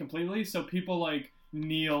rules completely, so people like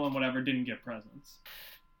Neil and whatever didn't get presents.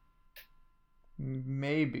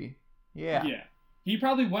 Maybe. Yeah. Yeah. He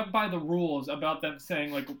probably went by the rules about them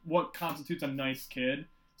saying, like, what constitutes a nice kid.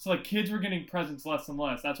 So, like, kids were getting presents less and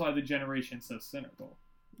less. That's why the generation's so cynical.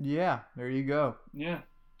 Yeah, there you go. Yeah.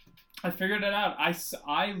 I figured it out.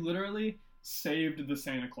 I literally saved the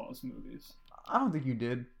Santa Claus movies. I don't think you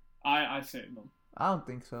did. I saved them. I don't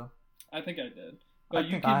think so. I think I did. I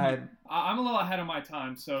think I had... I'm a little ahead of my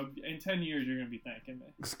time, so in 10 years you're going to be thanking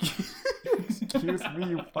me. Excuse me,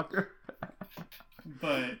 you fucker.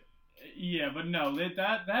 But, yeah, but no,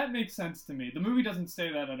 that makes sense to me. The movie doesn't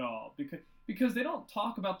say that at all, because they don't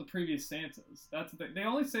talk about the previous Santas. That's the thing. They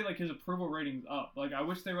only say, like, his approval rating's up. Like, I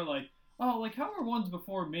wish they were like, oh, like, how were ones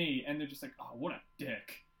before me? And they're just like, oh, what a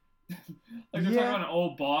dick. Like, they're talking about an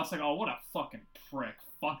old boss, like, oh, what a fucking prick.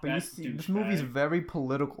 Fuck But that you see, douchebag. this movie's very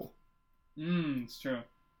political. It's true.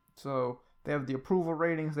 So, they have the approval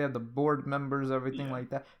ratings, they have the board members, everything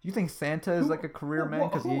like that. You think Santa is like a career man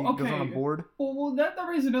because he goes on a board? Well, that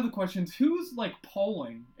raises another question. Who's, like,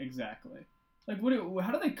 polling exactly? Like,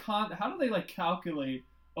 how do they like, calculate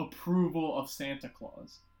approval of Santa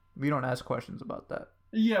Claus? We don't ask questions about that.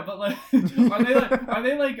 Yeah, but like, are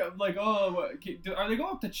they like, oh, are they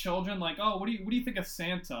going up to children like, oh, what do you think of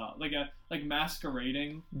Santa? Like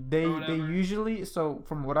masquerading? They usually, so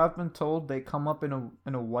from what I've been told, they come up in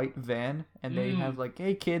a white van and they have like,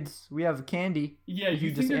 hey kids, we have candy. Yeah,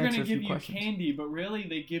 you think they're gonna give you candy, but really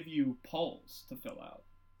they give you polls to fill out.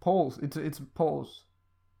 Polls. It's polls.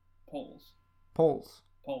 Polls. Polls.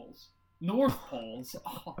 Polls. North Poles.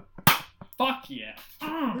 Oh. Fuck yeah.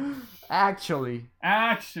 Actually.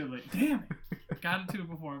 Damn it. Got into it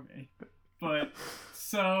before me. But,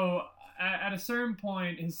 so, at a certain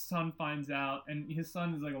point, his son finds out, and his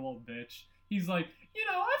son is like a little bitch. He's like,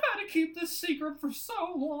 I've had to keep this secret for so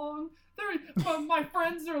long. But my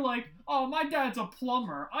friends are like, oh, my dad's a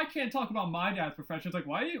plumber. I can't talk about my dad's profession. It's like,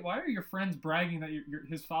 why are your friends bragging that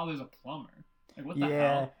his father's a plumber? Like, what the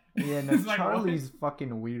hell? Yeah, no, like, Charlie's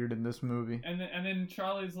fucking weird in this movie. And then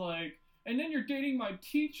Charlie's like, and then you're dating my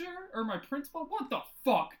teacher or my principal? What the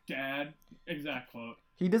fuck, Dad? Exact quote.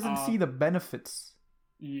 He doesn't see the benefits.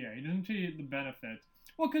 Yeah, he doesn't see the benefits.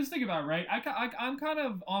 Well, because think about it, right? I'm kind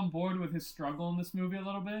of on board with his struggle in this movie a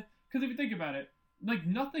little bit. Because if you think about it, like,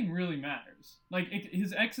 nothing really matters. Like,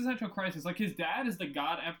 his existential crisis, like, his dad is the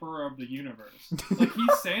god emperor of the universe. Like,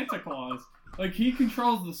 he's Santa Claus. Like, he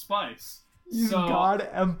controls the spice. He's God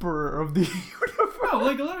Emperor of the universe. No,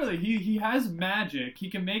 like, literally, he has magic. He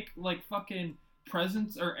can make, like, fucking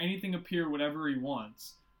presents or anything appear whatever he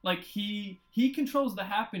wants. Like, he controls the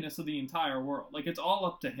happiness of the entire world. Like, it's all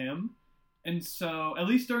up to him. And so, at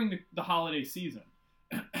least during the holiday season.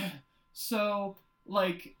 So,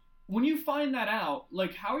 like, when you find that out,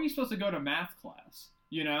 like, how are you supposed to go to math class?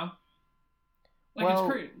 You know? Like, well,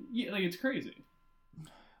 it's crazy. Yeah, like, it's crazy.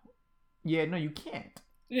 Yeah, no, you can't.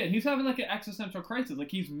 Yeah, he's having, like, an existential crisis. Like,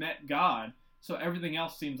 he's met God, so everything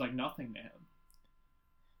else seems like nothing to him.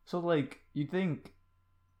 So, like, you think...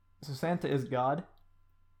 So, Santa is God?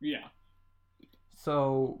 Yeah.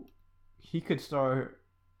 So, he could start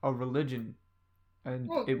a religion, and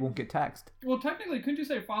it won't get taxed. Well, technically, couldn't you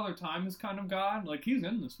say Father Time is kind of God? Like, he's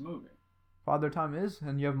in this movie. Father Time is,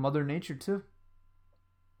 and you have Mother Nature, too.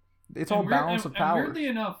 It's all balance of power. And weirdly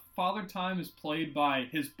enough, Father Time is played by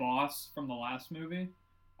his boss from the last movie.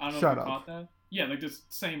 I don't know Shut if you up. caught that. Yeah, like this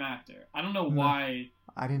same actor. I don't know why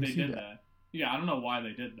I didn't they see did that. Yeah, I don't know why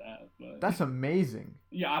they did that, but That's amazing.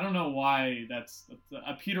 yeah, I don't know why that's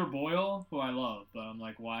a Peter Boyle, who I love, but I'm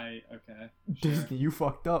like, why? Okay, sure. Disney, you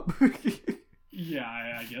fucked up.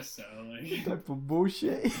 Yeah, I guess so. Like, Type of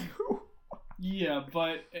bullshit. yeah,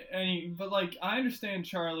 but like I understand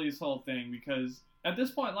Charlie's whole thing because at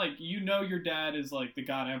this point, like your dad is like the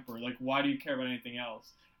God Emperor. Like, why do you care about anything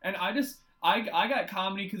else? And I got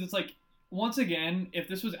comedy because it's like once again, if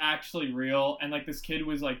this was actually real and like this kid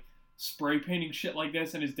was like spray painting shit like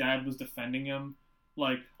this and his dad was defending him,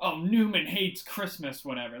 like, oh, Newman hates Christmas,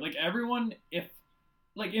 whatever. Like everyone, if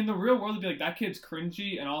like in the real world, they'd be like, that kid's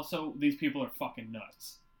cringy, and also these people are fucking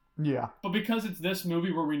nuts. Yeah. But because it's this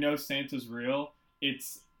movie where we know Santa's real,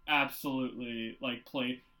 it's absolutely like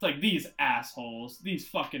played. It's like these assholes, these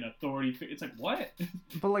fucking authority. It's like what?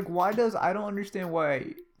 But like, I don't understand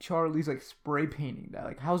why Charlie's like spray painting that.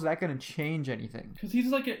 Like, how's that gonna change anything? Because he's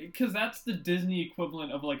like, because that's the Disney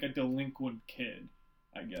equivalent of like a delinquent kid,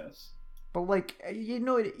 I guess. But like,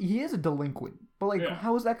 he is a delinquent. But like, Yeah.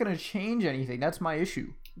 how is that gonna change anything? That's my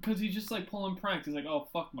issue. Because he's just like pulling pranks. He's like, oh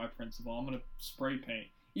fuck my principal, I'm gonna spray paint.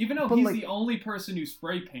 Even though But, he's like- the only person who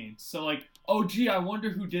spray paints, so like, oh gee, I wonder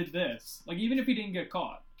who did this. Like even if he didn't get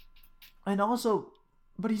caught. And also,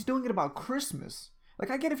 but he's doing it about Christmas. Like,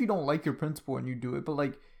 I get if you don't like your principal and you do it, but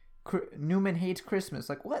like, Newman hates Christmas.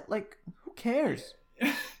 Like, what? Like, who cares?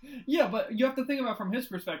 Yeah, but you have to think about from his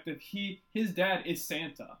perspective. His dad is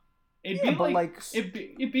Santa. It'd Yeah, be but, like, like-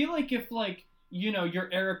 it'd be like if like you're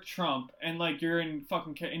Eric Trump and like you're in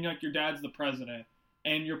fucking and like your dad's the president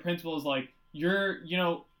and your principal is like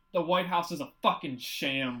the White House is a fucking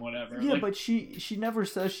sham, whatever. Yeah, like, but she never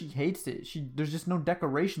says she hates it. There's just no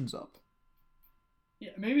decorations up. yeah,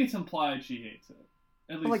 maybe it's implied she hates it.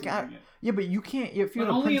 At least Like, in the beginning. yeah, but you can't. If you're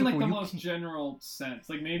But the only in principal, like the you most can't- general sense.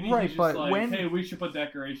 Like maybe Right, he's just but like, when- hey, we should put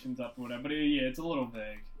decorations up or whatever. But yeah, it's a little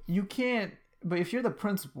vague. You can't. But if you're the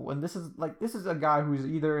principal, and this is a guy who's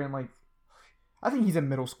either in like, I think he's in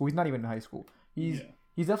middle school. He's not even in high school. He's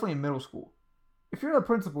definitely in middle school. If you're the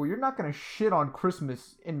principal, you're not gonna shit on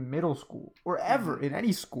Christmas in middle school or ever in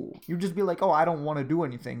any school. You just be like, oh, I don't want to do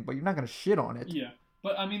anything, but you're not gonna shit on it. Yeah.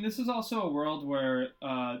 But I mean, this is also a world where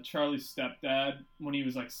Charlie's stepdad, when he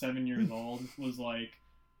was like 7 years old, was like,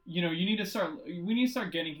 we need to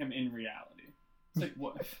start getting him in reality. It's like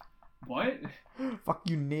what? What? Fuck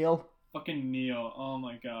you, Neil. Fucking Neil. Oh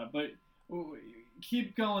my god. But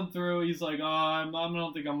keep going through. He's like, oh, I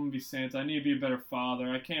don't think I'm gonna be Santa. I need to be a better father.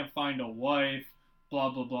 I can't find a wife. Blah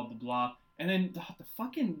blah blah blah blah. And then the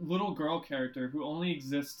fucking little girl character who only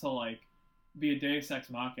exists to like be a Deus Ex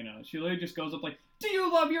Machina. She literally just goes up like, do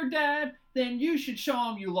you love your dad? Then you should show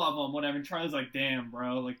him you love him, whatever. And Charlie's like, damn,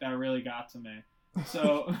 bro, like that really got to me.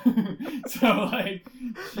 So, like,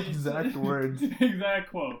 Exact words. exact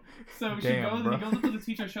quote. So Damn, he bro. goes up to the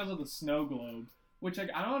teacher, shows her the snow globe, which like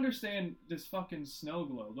I don't understand this fucking snow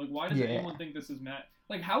globe. Like, why does Yeah. anyone think this is Matt?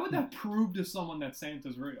 Like, how would that prove to someone that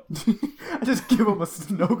Santa's real? I just give him a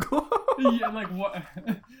snow globe. Yeah, like what?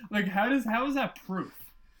 Like, how is that proof?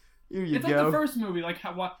 Here you It's go. like the first movie. Like,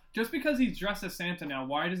 just because he's dressed as Santa now,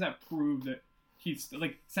 why does that prove that he's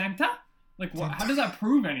like Santa? Like, how does that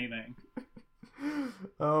prove anything?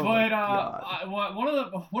 Oh my But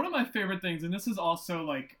God. one of my favorite things, and this is also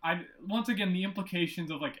like once again the implications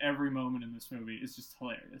of like every moment in this movie is just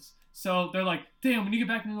hilarious. So they're like, damn, we need to get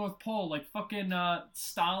back to the North Pole. Like fucking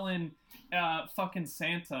Stalin, fucking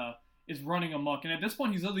Santa is running amok, and at this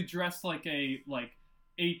point he's literally dressed like a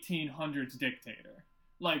 1800s dictator,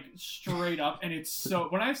 like straight up. And it's so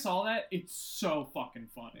when I saw that, it's so fucking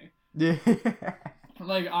funny. Yeah.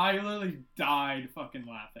 Like I literally died fucking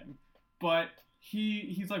laughing. But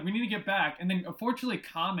he's like, we need to get back. And then unfortunately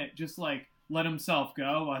Comet just like let himself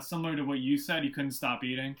go, similar to what you said. He couldn't stop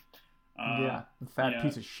eating. Yeah. Fat yeah.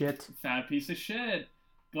 piece of shit. Fat piece of shit.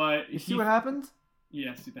 But You see what happens?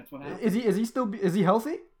 Yes, that's what happened. Is he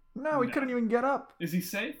healthy? No, he No. couldn't even get up. Is he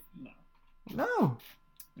safe? No. No.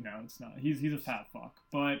 No, it's not. He's a fat fuck.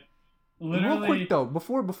 But literally, Real quick though,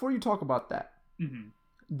 before you talk about that, Mhm.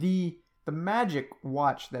 the magic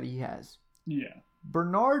watch that he has, Yeah.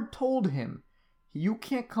 Bernard told him, you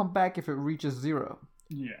can't come back if it reaches 0.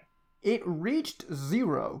 Yeah. It reached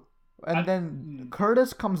 0, and then mm.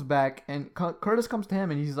 Curtis comes back, and Curtis comes to him,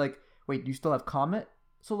 and he's like, wait, do you still have Comet?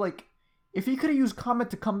 So like, if he could have used Comet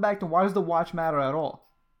to come back, then why does the watch matter at all?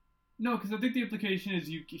 No, because I think the implication is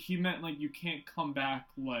he meant like you can't come back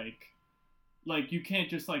like you can't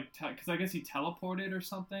just like because I guess he teleported or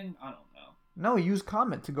something. I don't know. No, he used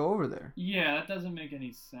Comet to go over there. Yeah, that doesn't make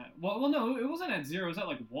any sense. Well, no, it wasn't at 0. It was at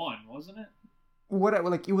like 1, wasn't it? What?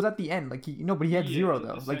 Like it was at the end. Like but he had 0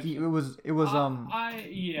 though. Like it was.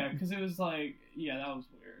 Yeah, because it was like that was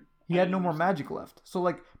weird. He had no more magic left. So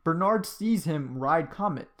like Bernard sees him ride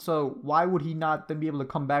Comet. So why would he not then be able to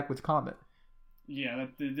come back with Comet? Yeah,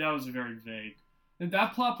 that was very vague.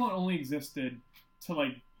 That plot point only existed to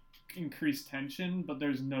like increase tension, but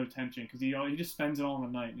there's no tension because he just spends it all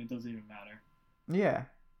in the night and it doesn't even matter. Yeah.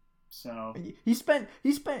 So he spent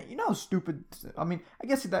you know how stupid, I mean, I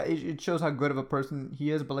guess that it shows how good of a person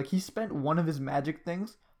he is, but like he spent one of his magic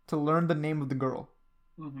things to learn the name of the girl.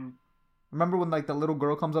 Mm-hmm. Remember when like the little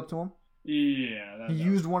girl comes up to him? Yeah. He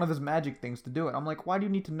used one of his magic things to do it. I'm like, why do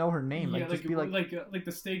you need to know her name? Yeah, like just be like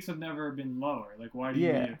the stakes have never been lower. Like why do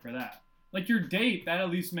you need it for that? Like your date, that at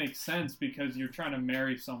least makes sense because you're trying to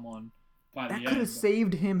marry someone by the end. That could have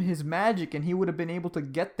saved him his magic and he would have been able to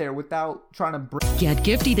get there without trying to break. Get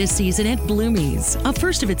gifty this season at Bloomies, a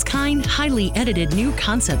first-of-its-kind, highly edited new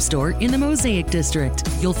concept store in the Mosaic District.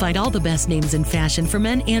 You'll find all the best names in fashion for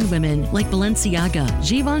men and women, like Balenciaga,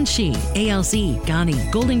 Givenchy, ALC, Ganni,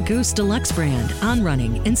 Golden Goose Deluxe brand, On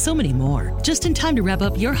Running, and so many more. Just in time to wrap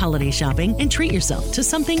up your holiday shopping and treat yourself to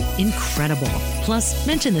something incredible. Plus,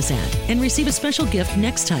 mention this ad and receive a special gift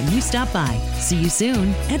next time you stop by. See you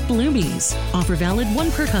soon at Bloomies. Offer valid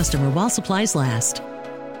 1 per customer while supplies last.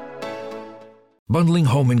 Bundling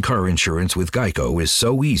home and car insurance with Geico is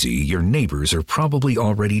so easy, your neighbors are probably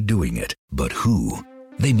already doing it. But who?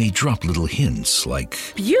 They may drop little hints like,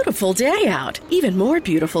 Beautiful day out. Even more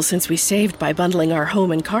beautiful since we saved by bundling our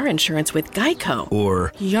home and car insurance with Geico.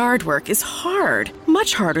 or Yard work is hard.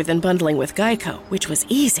 Much harder than bundling with Geico, which was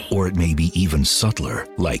easy. or it may be even subtler,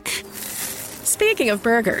 like, Speaking of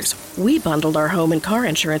burgers, we bundled our home and car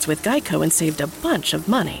insurance with Geico and saved a bunch of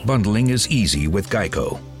money. bundling is easy with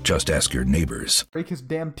Geico. Just ask your neighbors. Break his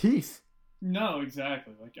damn teeth. No,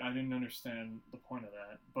 exactly. Like I didn't understand the point of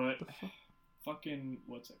that, but fucking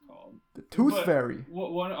what's it called? The Tooth Fairy.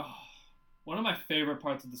 One of my favorite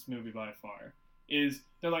parts of this movie by far is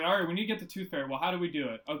they're like, all right, we need to get the Tooth Fairy. Well, how do we do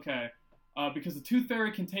it? Okay, because the Tooth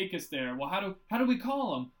Fairy can take us there. Well, how do we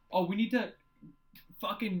call him? Oh, we need to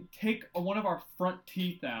fucking take one of our front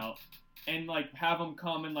teeth out and like have him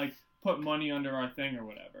come and like put money under our thing or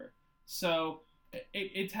whatever. So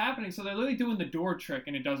it's happening. So they're literally doing the door trick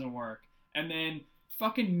and it doesn't work. And then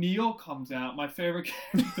fucking Neil comes out, my favorite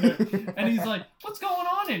character, and he's like, what's going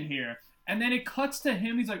on in here? And then it cuts to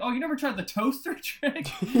him. He's like, oh, you never tried the toaster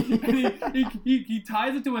trick? And he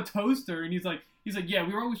ties it to a toaster and he's like, yeah,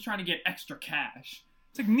 we were always trying to get extra cash.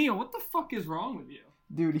 It's like, Neil, what the fuck is wrong with you?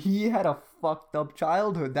 Dude, he had a fucked up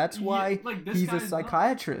childhood. That's why he's a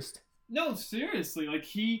psychiatrist. No, seriously. Like,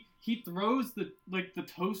 he throws the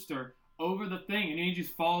toaster over the thing and he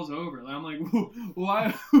just falls over. Like, I'm like,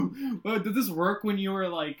 why? Did this work when you were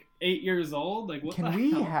like 8 years old? Like, what? Can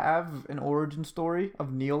we have an origin story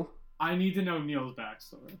of Neil? I need to know Neil's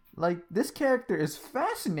backstory. Like, this character is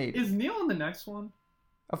fascinating. Is Neil in the next one?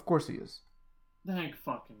 Of course he is. Thank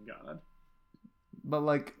fucking God. But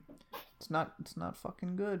like, it's not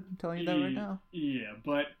fucking good. I'm telling you that right now. Yeah,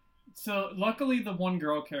 but so luckily the one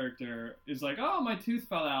girl character is like, oh, my tooth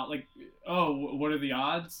fell out. Like, oh, what are the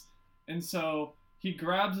odds? And so he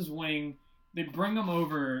grabs his wing. They bring him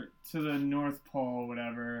over to the North Pole,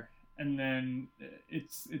 whatever, and then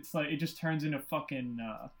it's like it just turns into fucking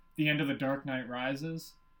the end of The Dark Knight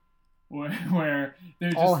Rises, where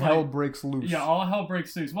they're just all hell breaks loose. Yeah, all hell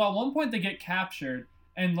breaks loose. Well, at one point they get captured.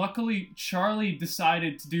 And luckily, Charlie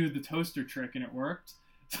decided to do the toaster trick, and it worked.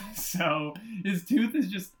 So his tooth is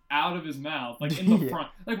just out of his mouth, like in the front.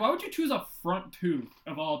 Like, why would you choose a front tooth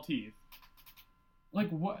of all teeth? Like,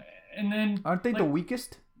 what? And then aren't they the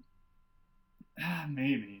weakest?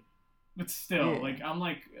 Maybe, but still, like, I'm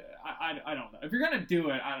like, I don't know. If you're gonna do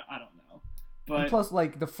it, I don't know. But and plus,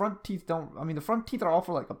 like, the front teeth don't. I mean, the front teeth are all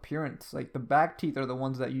for like appearance. Like, the back teeth are the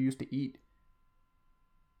ones that you used to eat.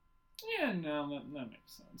 Yeah, no, that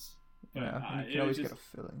makes sense. But, yeah, you can always get a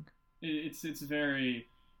filling. It's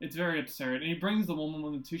very absurd. And he brings the woman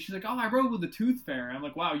with the tooth. She's like, oh, I rode with the Tooth Fairy. I'm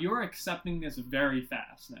like, wow, you're accepting this very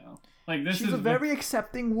fast now. Like, this She's is a very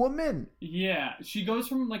accepting woman. Yeah, she goes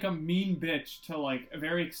from like a mean bitch to like a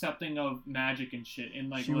very accepting of magic and shit. In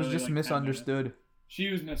like she was just like, misunderstood. She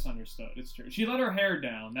was misunderstood. It's true. She let her hair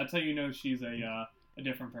down. That's how you know she's a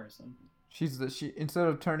different person. She instead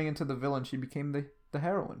of turning into the villain, she became the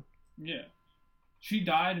heroine. Yeah, she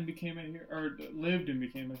died and became a hero, or lived and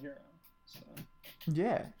became a hero. So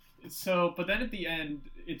yeah. So, but then at the end,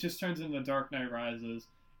 it just turns into Dark Knight Rises.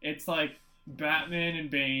 It's like Batman and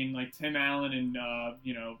Bane, like Tim Allen and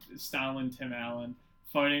Stalin Tim Allen,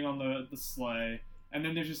 fighting on the sleigh, and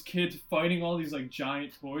then there's just kids fighting all these like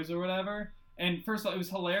giant toys or whatever. And first of all, it was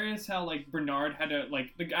hilarious how like Bernard had to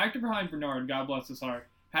like the actor behind Bernard, God bless his heart,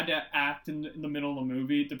 had to act in the middle of the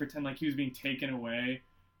movie to pretend like he was being taken away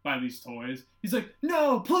by these toys. He's like,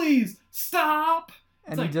 "No, please stop!"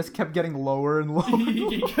 And he just kept getting lower and lower.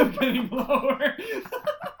 He kept getting lower.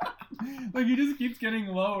 Like he just keeps getting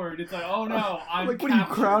lowered. It's like, oh no, I'm like, what captured. are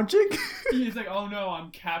you crouching? He's like, oh no, I'm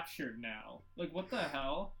captured now. Like, what the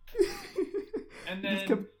hell? And then he just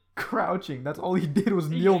kept crouching. That's all he did was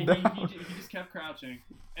kneel down. He just kept crouching.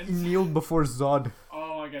 And he kneeled before Zod.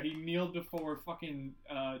 Oh my god, he kneeled before fucking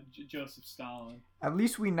Joseph Stalin. At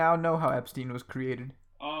least we now know how Epstein was created.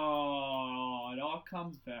 Oh, it all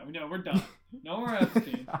comes back. No, we're done. No more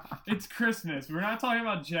Epstein. It's Christmas. We're not talking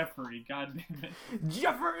about Jeffrey. God damn it.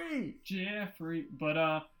 Jeffrey.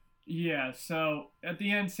 But, yeah, so at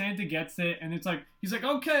the end, Santa gets it, and it's like, he's like,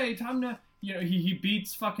 okay, time to, you know, he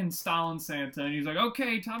beats fucking Stalin Santa, and he's like,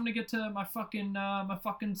 okay, time to get to my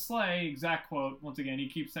fucking sleigh. Exact quote. Once again, he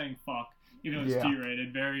keeps saying fuck, even though it's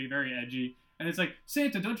G-rated. Very, very edgy. And it's like,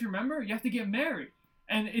 Santa, don't you remember? You have to get married.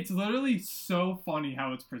 And it's literally so funny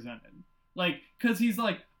how it's presented. Like, because he's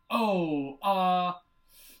like, oh,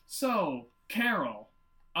 so, Carol,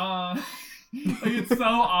 like, it's so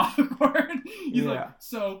awkward. He's like,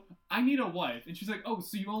 so, I need a wife. And she's like, oh,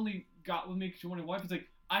 so you only got with me because you wanted a wife? He's like,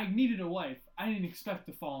 I needed a wife. I didn't expect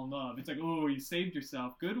to fall in love. It's like, oh, you saved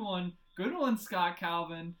yourself. Good one, Scott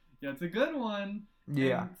Calvin. That's a good one.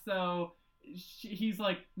 Yeah. And so, he's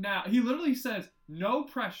like, now, he literally says, no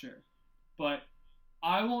pressure, but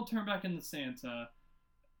I won't turn back into Santa.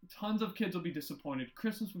 Tons of kids will be disappointed.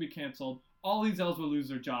 Christmas will be canceled. All these elves will lose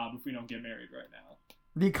their job if we don't get married right now.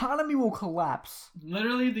 The economy will collapse.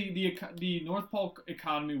 Literally, the North Pole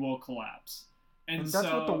economy will collapse. And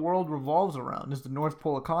that's what the world revolves around, is the North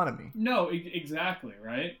Pole economy. No, exactly,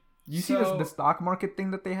 right? You see the stock market thing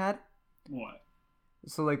that they had? What?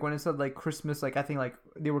 So, like, when it said, like, Christmas, like, I think, like,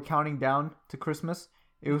 they were counting down to Christmas,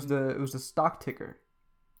 it was the stock ticker.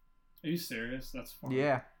 Are you serious? That's funny.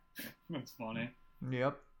 Yeah. That's funny.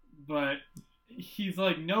 Yep. But he's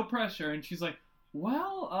like, no pressure, and she's like,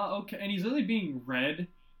 well, okay. And he's literally being read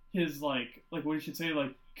his, like what you should say,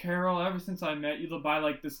 like, Carol, ever since I met you, by,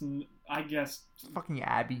 like, this, I guess... Fucking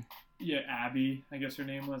Abby. Yeah, Abby, I guess her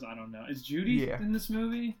name was. I don't know. Is Judy in this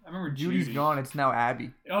movie? I remember Judy's gone. It's now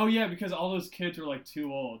Abby. Oh, yeah, because all those kids were, like,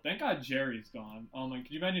 too old. Thank God Jerry's gone. Oh, my,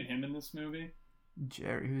 could you imagine him in this movie?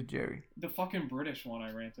 Jerry? Who's Jerry? The fucking British one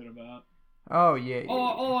I ranted about. Oh, yeah.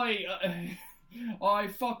 I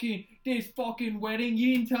fucking, this fucking wedding,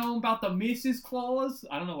 you didn't tell him about the Mrs. Claus?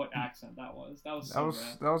 I don't know what accent that was. That was so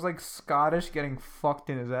bad. That was like Scottish getting fucked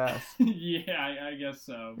in his ass. Yeah, I guess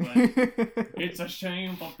so. But it's a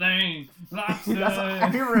shameful thing. That's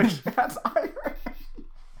Irish. That's Irish.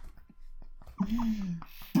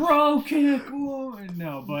 Bro, kick.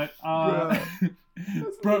 No, but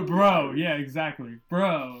bro. Yeah, exactly,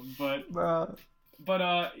 bro.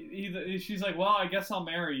 But she's like, well, I guess I'll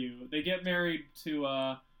marry you. They get married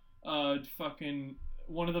to fucking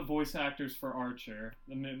one of the voice actors for Archer,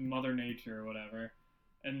 the Mother Nature or whatever,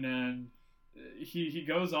 and then he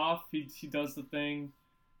goes off. He does the thing,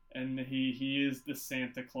 and he is the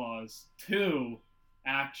Santa Claus too,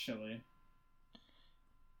 actually.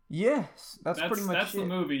 Yes, that's pretty much that's the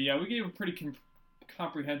movie. Yeah, we gave a pretty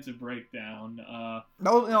comprehensive breakdown.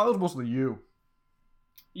 No, it was mostly you.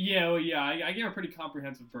 Yeah, well, yeah, I gave a pretty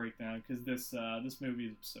comprehensive breakdown because this movie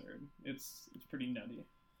is absurd. It's pretty nutty.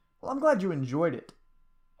 Well, I'm glad you enjoyed it.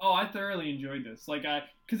 Oh, I thoroughly enjoyed this. Like,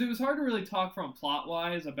 because it was hard to really talk from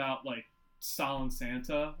plot-wise about, like, Stalin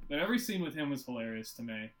Santa, but every scene with him was hilarious to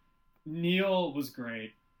me. Neil was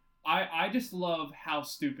great. I just love how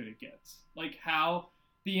stupid it gets. Like, how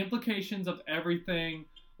the implications of everything,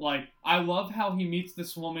 like, I love how he meets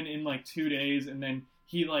this woman in, like, 2 days, and then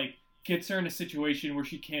he, like, gets her in a situation where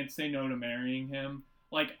she can't say no to marrying him.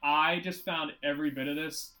 Like, I just found every bit of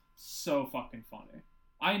this so fucking funny.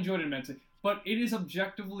 I enjoyed it immensely. But it is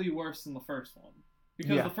objectively worse than the first one.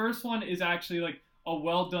 Because the first one is actually, like, a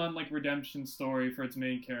well-done, like, redemption story for its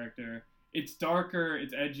main character. It's darker,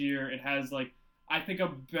 it's edgier, it has, like, I think a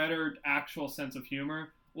better actual sense of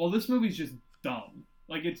humor. Well, this movie's just dumb.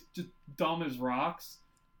 Like, it's just dumb as rocks.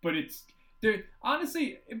 But it's...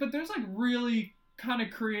 honestly, but there's, like, really kind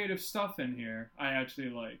of creative stuff in here I actually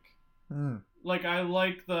like. Like, I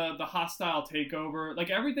like the hostile takeover. Like,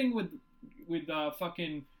 everything with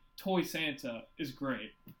fucking Toy Santa is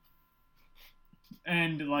great.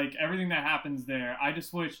 And, like, everything that happens there, I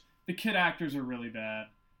just wish... The kid actors are really bad.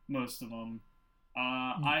 Most of them.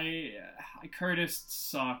 Curtis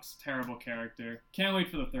sucks. Terrible character. Can't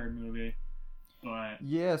wait for the third movie. But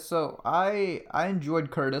Yeah, so I enjoyed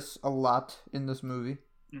Curtis a lot in this movie.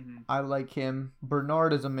 mhm. I like him.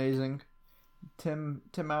 Bernard is amazing. Tim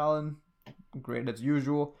Allen, great as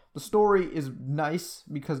usual. The story is nice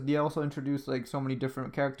because they also introduced like so many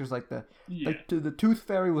different characters. Like Yeah. the Tooth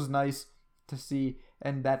Fairy was nice to see,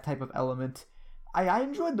 and that type of element. I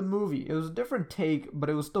enjoyed the movie. It was a different take, but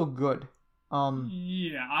it was still good.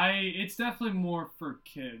 Yeah, it's definitely more for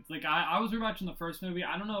kids. Like I was rewatching the first movie.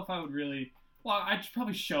 I don't know if I would really. Well, I'd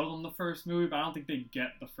probably show them the first movie, but I don't think they'd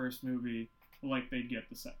get the first movie like they'd get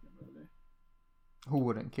the second movie. Who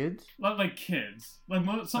wouldn't? Kids? Like kids. Like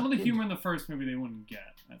some of the Kids. humor in the first movie they wouldn't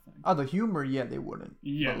get. I think. Oh, the humor, yeah, they wouldn't.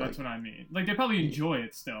 Yeah, But, that's what I mean. Like they probably enjoy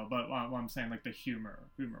it still, but what I'm saying, like the humor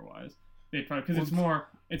wise, they probably because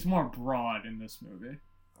it's more broad in this movie.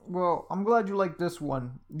 Well, I'm glad you like this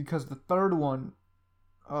one because the third one,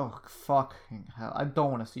 oh fucking hell, I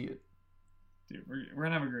don't want to see it. Dude, we're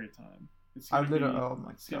gonna have a great time. It's I gonna literally, be, oh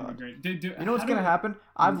my it's gonna god. be great. Dude, You know what's gonna happen?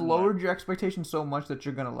 I've What? lowered your expectations so much that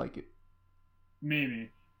you're gonna like it. Maybe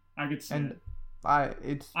I could see And it. I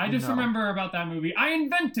just no. remember about that movie. I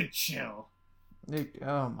invented chill.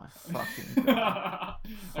 Oh my fucking god. I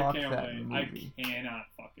Fuck can't that wait. movie. I cannot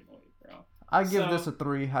fucking wait, bro. I give So- this a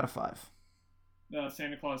 3 out of 5.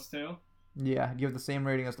 Santa Claus 2. Yeah, give the same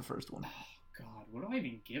rating as the first one. Oh God, what do I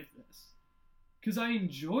even give this? Because I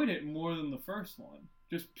enjoyed it more than the first one,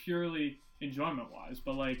 just purely enjoyment-wise.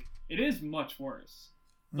 But like, it is much worse.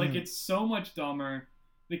 Like, it's so much dumber.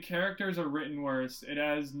 The characters are written worse. It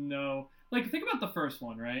has no like. Think about the first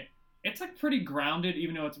one, right? It's like pretty grounded,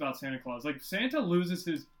 even though it's about Santa Claus. Like Santa loses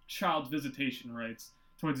his child visitation rights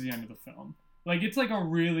towards the end of the film. Like it's like a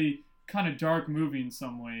really kind of dark movie in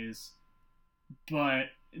some ways, but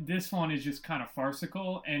this one is just kind of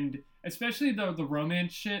farcical, and especially the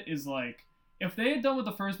romance shit is like if they had done what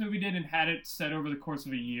the first movie did and had it set over the course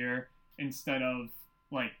of a year instead of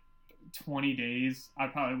like 20 days, I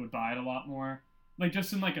probably would buy it a lot more. Like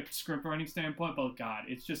just in like a script writing standpoint, but God,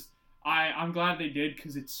 it's just I'm glad they did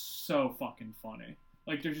because it's so fucking funny.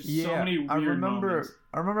 Like there's just so many weird moments.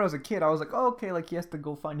 I remember as a kid, I was like, oh, okay, like he has to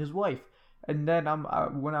go find his wife. And then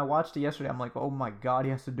when I watched it yesterday, I'm like, oh my god,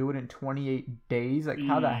 he has to do it in 28 days. Like,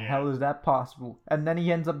 how the Yeah. hell is that possible? And then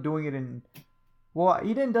he ends up doing it in, well,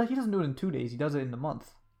 he doesn't do it in 2 days. He does it in a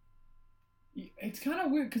month. It's kind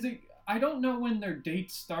of weird because I don't know when their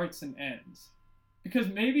date starts and ends. Because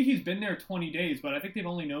maybe he's been there 20 days, but I think they've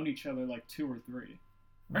only known each other like 2 or 3.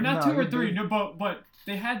 Or not No, 2 or he 3, did- no, but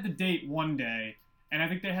they had the date one day, and I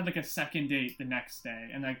think they had like a second date the next day,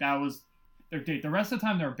 and like that was their date. The rest of the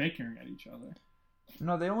time they were bickering at each other.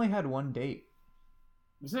 No, they only had one date.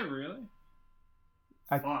 Was it really?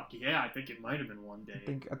 Fuck, yeah, I think it might have been one day. I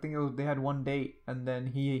think it was they had one date, and then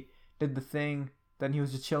he did the thing. Then he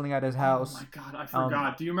was just chilling at his house. Oh my god, I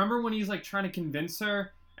forgot. Do you remember when he's like trying to convince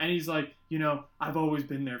her? And he's like, you know, I've always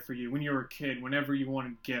been there for you when you were a kid, whenever you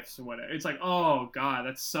wanted gifts or whatever. It's like, oh god,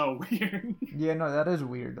 that's so weird. Yeah, no, that is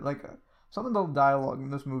weird. Like some of the dialogue in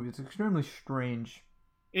this movie, it's extremely strange.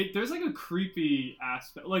 There's like a creepy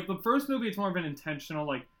aspect. Like the first movie, it's more of an intentional,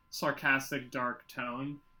 like sarcastic, dark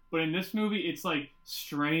tone. But in this movie, it's like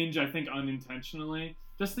strange. I think unintentionally.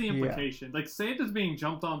 Just the implication. Like Santa's being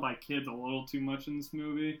jumped on by kids a little too much in this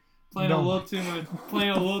movie. Playing a little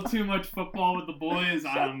too much football with the boys.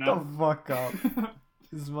 I don't know. Shut the fuck up.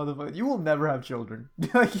 This motherfucker. You will never have children.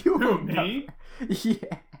 Like you will me? Never.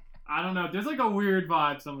 Yeah. I don't know. There's like a weird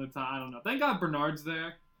vibe some of the time. I don't know. Thank God Bernard's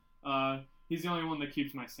there. He's the only one that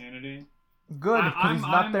keeps my sanity. Good, because he's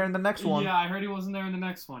not there in the next one. Yeah, I heard he wasn't there in the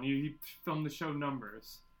next one. He filmed the show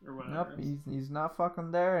Numbers or whatever. Nope, he's not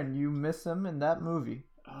fucking there, and you miss him in that movie.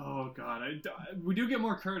 Oh God, we do get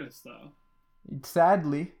more Curtis though.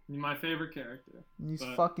 Sadly, He's my favorite character. he's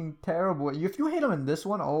But- fucking terrible. If you hate him in this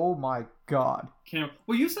one, oh my god.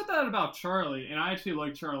 Well, you said that about Charlie, and I actually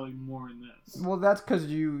like Charlie more in this. Well, that's because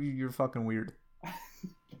you're fucking weird.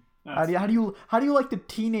 How That's- do you like the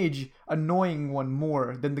teenage annoying one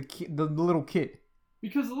more than the little kid?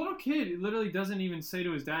 Because the little kid literally doesn't even say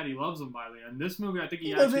to his dad he loves him by the end. This movie, I think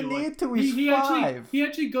He actually doesn't need to. He's he 5. he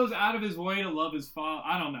actually goes out of his way to love his father.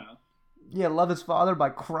 I don't know. Yeah, love his father by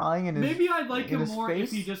crying in his Maybe I'd like in him his more face.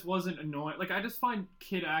 if he just wasn't annoying. Like I just find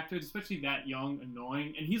kid actors, especially that young,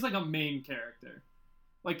 annoying, and he's like a main character.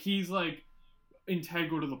 Like he's like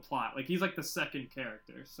integral to the plot. Like he's like the second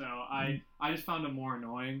character. So I just found him more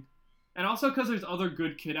annoying, and also because there's other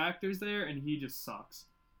good kid actors there, and he just sucks.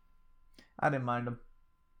 I didn't mind him,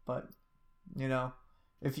 but you know,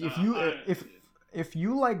 if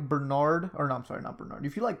you like Bernard, or no, I'm sorry, not Bernard.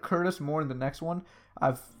 If you like Curtis more in the next one,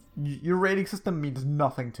 your rating system means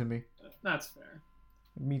nothing to me. That's fair.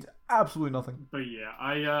 It means absolutely nothing. But yeah,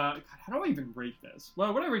 God, how do I even rate this?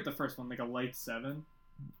 Well, what do I rate the first one? Like a light 7?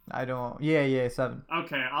 I don't. Yeah, 7.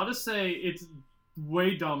 Okay, I'll just say it's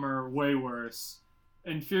way dumber, way worse.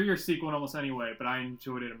 Inferior sequel in almost any way, but I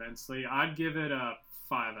enjoyed it immensely. I'd give it a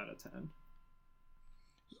 5 out of 10.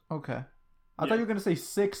 Okay. I thought you were going to say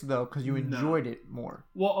 6, though, because you enjoyed it more.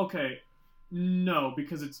 Well, okay. No,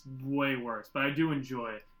 because it's way worse, but I do enjoy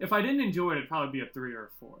it. If I didn't enjoy it, it'd probably be a 3 or a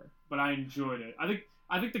 4, but I enjoyed it.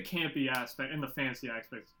 I think the campy aspect and the fancy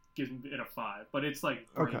aspect gives it a 5, but it's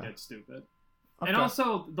like brain dead stupid. Okay. And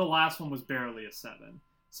also, the last one was barely a 7,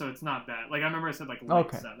 so it's not bad. Like, I remember I said like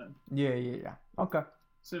light 7. Yeah. Okay.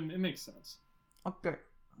 So it makes sense. Okay.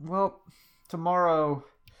 Well, tomorrow...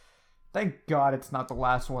 Thank God it's not the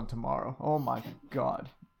last one tomorrow. Oh my God.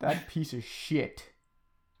 That piece of shit.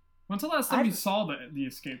 When's the last time you saw the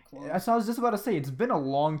Escape Clause? That's what I was just about to say. It's been a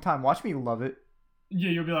long time. Watch me love it. Yeah,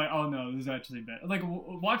 you'll be like, oh no, this is actually bad. Like,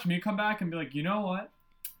 watch me come back and be like, you know what?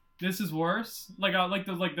 This is worse. Like, I like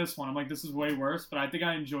this one. I'm like, this is way worse, but I think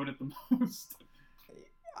I enjoyed it the most.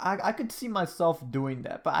 I could see myself doing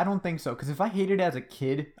that, but I don't think so. Because if I hated it as a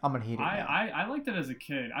kid, I'm gonna hate it now. I liked it as a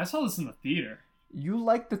kid. I saw this in the theater. You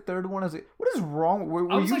liked the third one as a... What is wrong? Were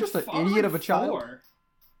you like, just an idiot of a child? 4.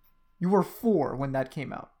 You were 4 when that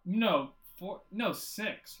came out. No, 4. No,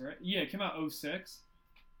 6, right? Yeah, it came out 06.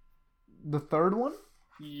 The third one?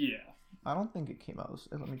 Yeah. I don't think it came out.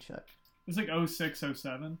 Let me check. It's like 06, 07.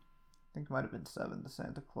 I think it might have been 7. The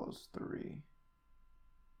Santa Claus 3.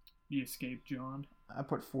 The Escape John. I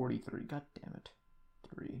put 43. God damn it.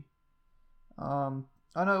 3. Oh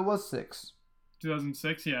no, it was 6.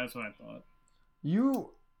 2006? Yeah, that's what I thought.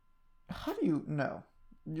 How do you know?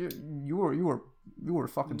 You were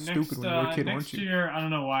fucking stupid when you were a kid, weren't you? Next year, I don't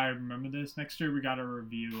know why I remember this. Next year we gotta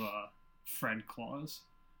review Fred Claus.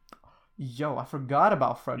 Yo, I forgot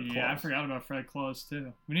about Fred Claus. Yeah, I forgot about Fred Claus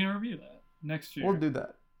too. We need to review that next year. We'll do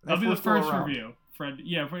that. That'll be the first review. Fred.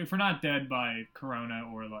 Yeah, if we're not dead by Corona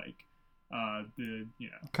or like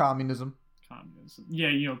communism.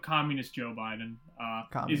 Yeah, communist Joe Biden.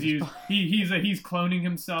 He's cloning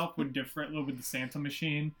himself with the Santa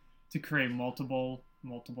machine to create multiple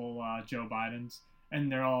Joe Bidens,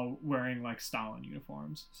 and they're all wearing like Stalin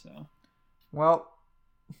uniforms. So, well,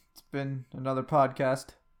 it's been another podcast,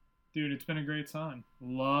 dude. It's been a great time.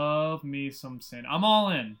 Love me some Santa. I'm all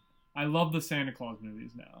in. I love the Santa Claus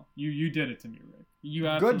movies now. You did it to me, Rick. You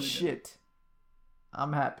absolutely good shit.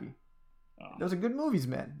 I'm happy. Those are good movies,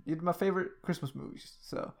 man. You're my favorite Christmas movies.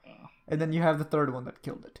 So, and then you have the third one that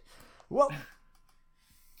killed it. Well,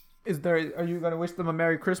 are you gonna wish them a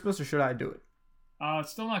Merry Christmas, or should I do it? It's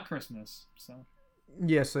still not Christmas, so.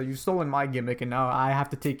 Yeah, so you've stolen my gimmick, and now I have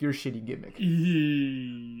to take your shitty gimmick.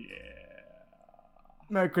 Yeah.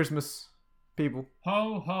 Merry Christmas, people.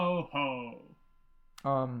 Ho ho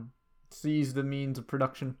ho. Seize the means of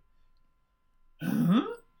production. Huh?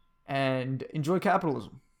 And enjoy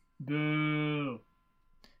capitalism. Boo.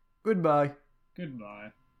 Goodbye.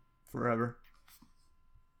 Goodbye. Forever.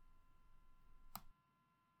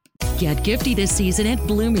 Get gifty this season at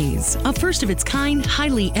Bloomies, a first-of-its-kind,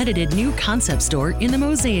 highly edited new concept store in the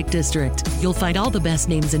Mosaic District. You'll find all the best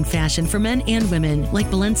names in fashion for men and women, like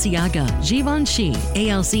Balenciaga, Givenchy,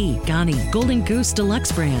 ALC, Ganni, Golden Goose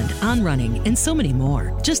Deluxe brand, On Running, and so many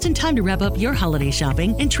more. Just in time to wrap up your holiday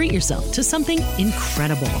shopping and treat yourself to something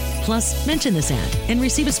incredible. Plus, mention this ad and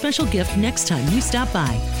receive a special gift next time you stop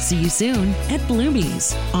by. See you soon at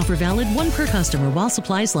Bloomies. Offer valid 1 per customer while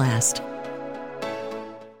supplies last.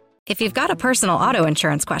 If you've got a personal auto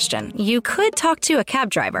insurance question, you could talk to a cab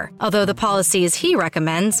driver. Although the policies he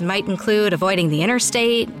recommends might include avoiding the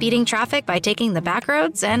interstate, beating traffic by taking the back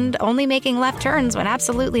roads, and only making left turns when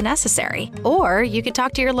absolutely necessary. Or you could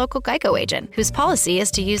talk to your local Geico agent, whose policy is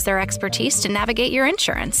to use their expertise to navigate your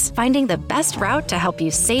insurance, finding the best route to help you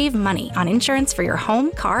save money on insurance for your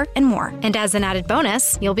home, car, and more. And as an added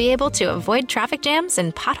bonus, you'll be able to avoid traffic jams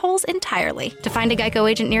and potholes entirely. To find a Geico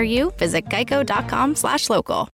agent near you, visit geico.com/local.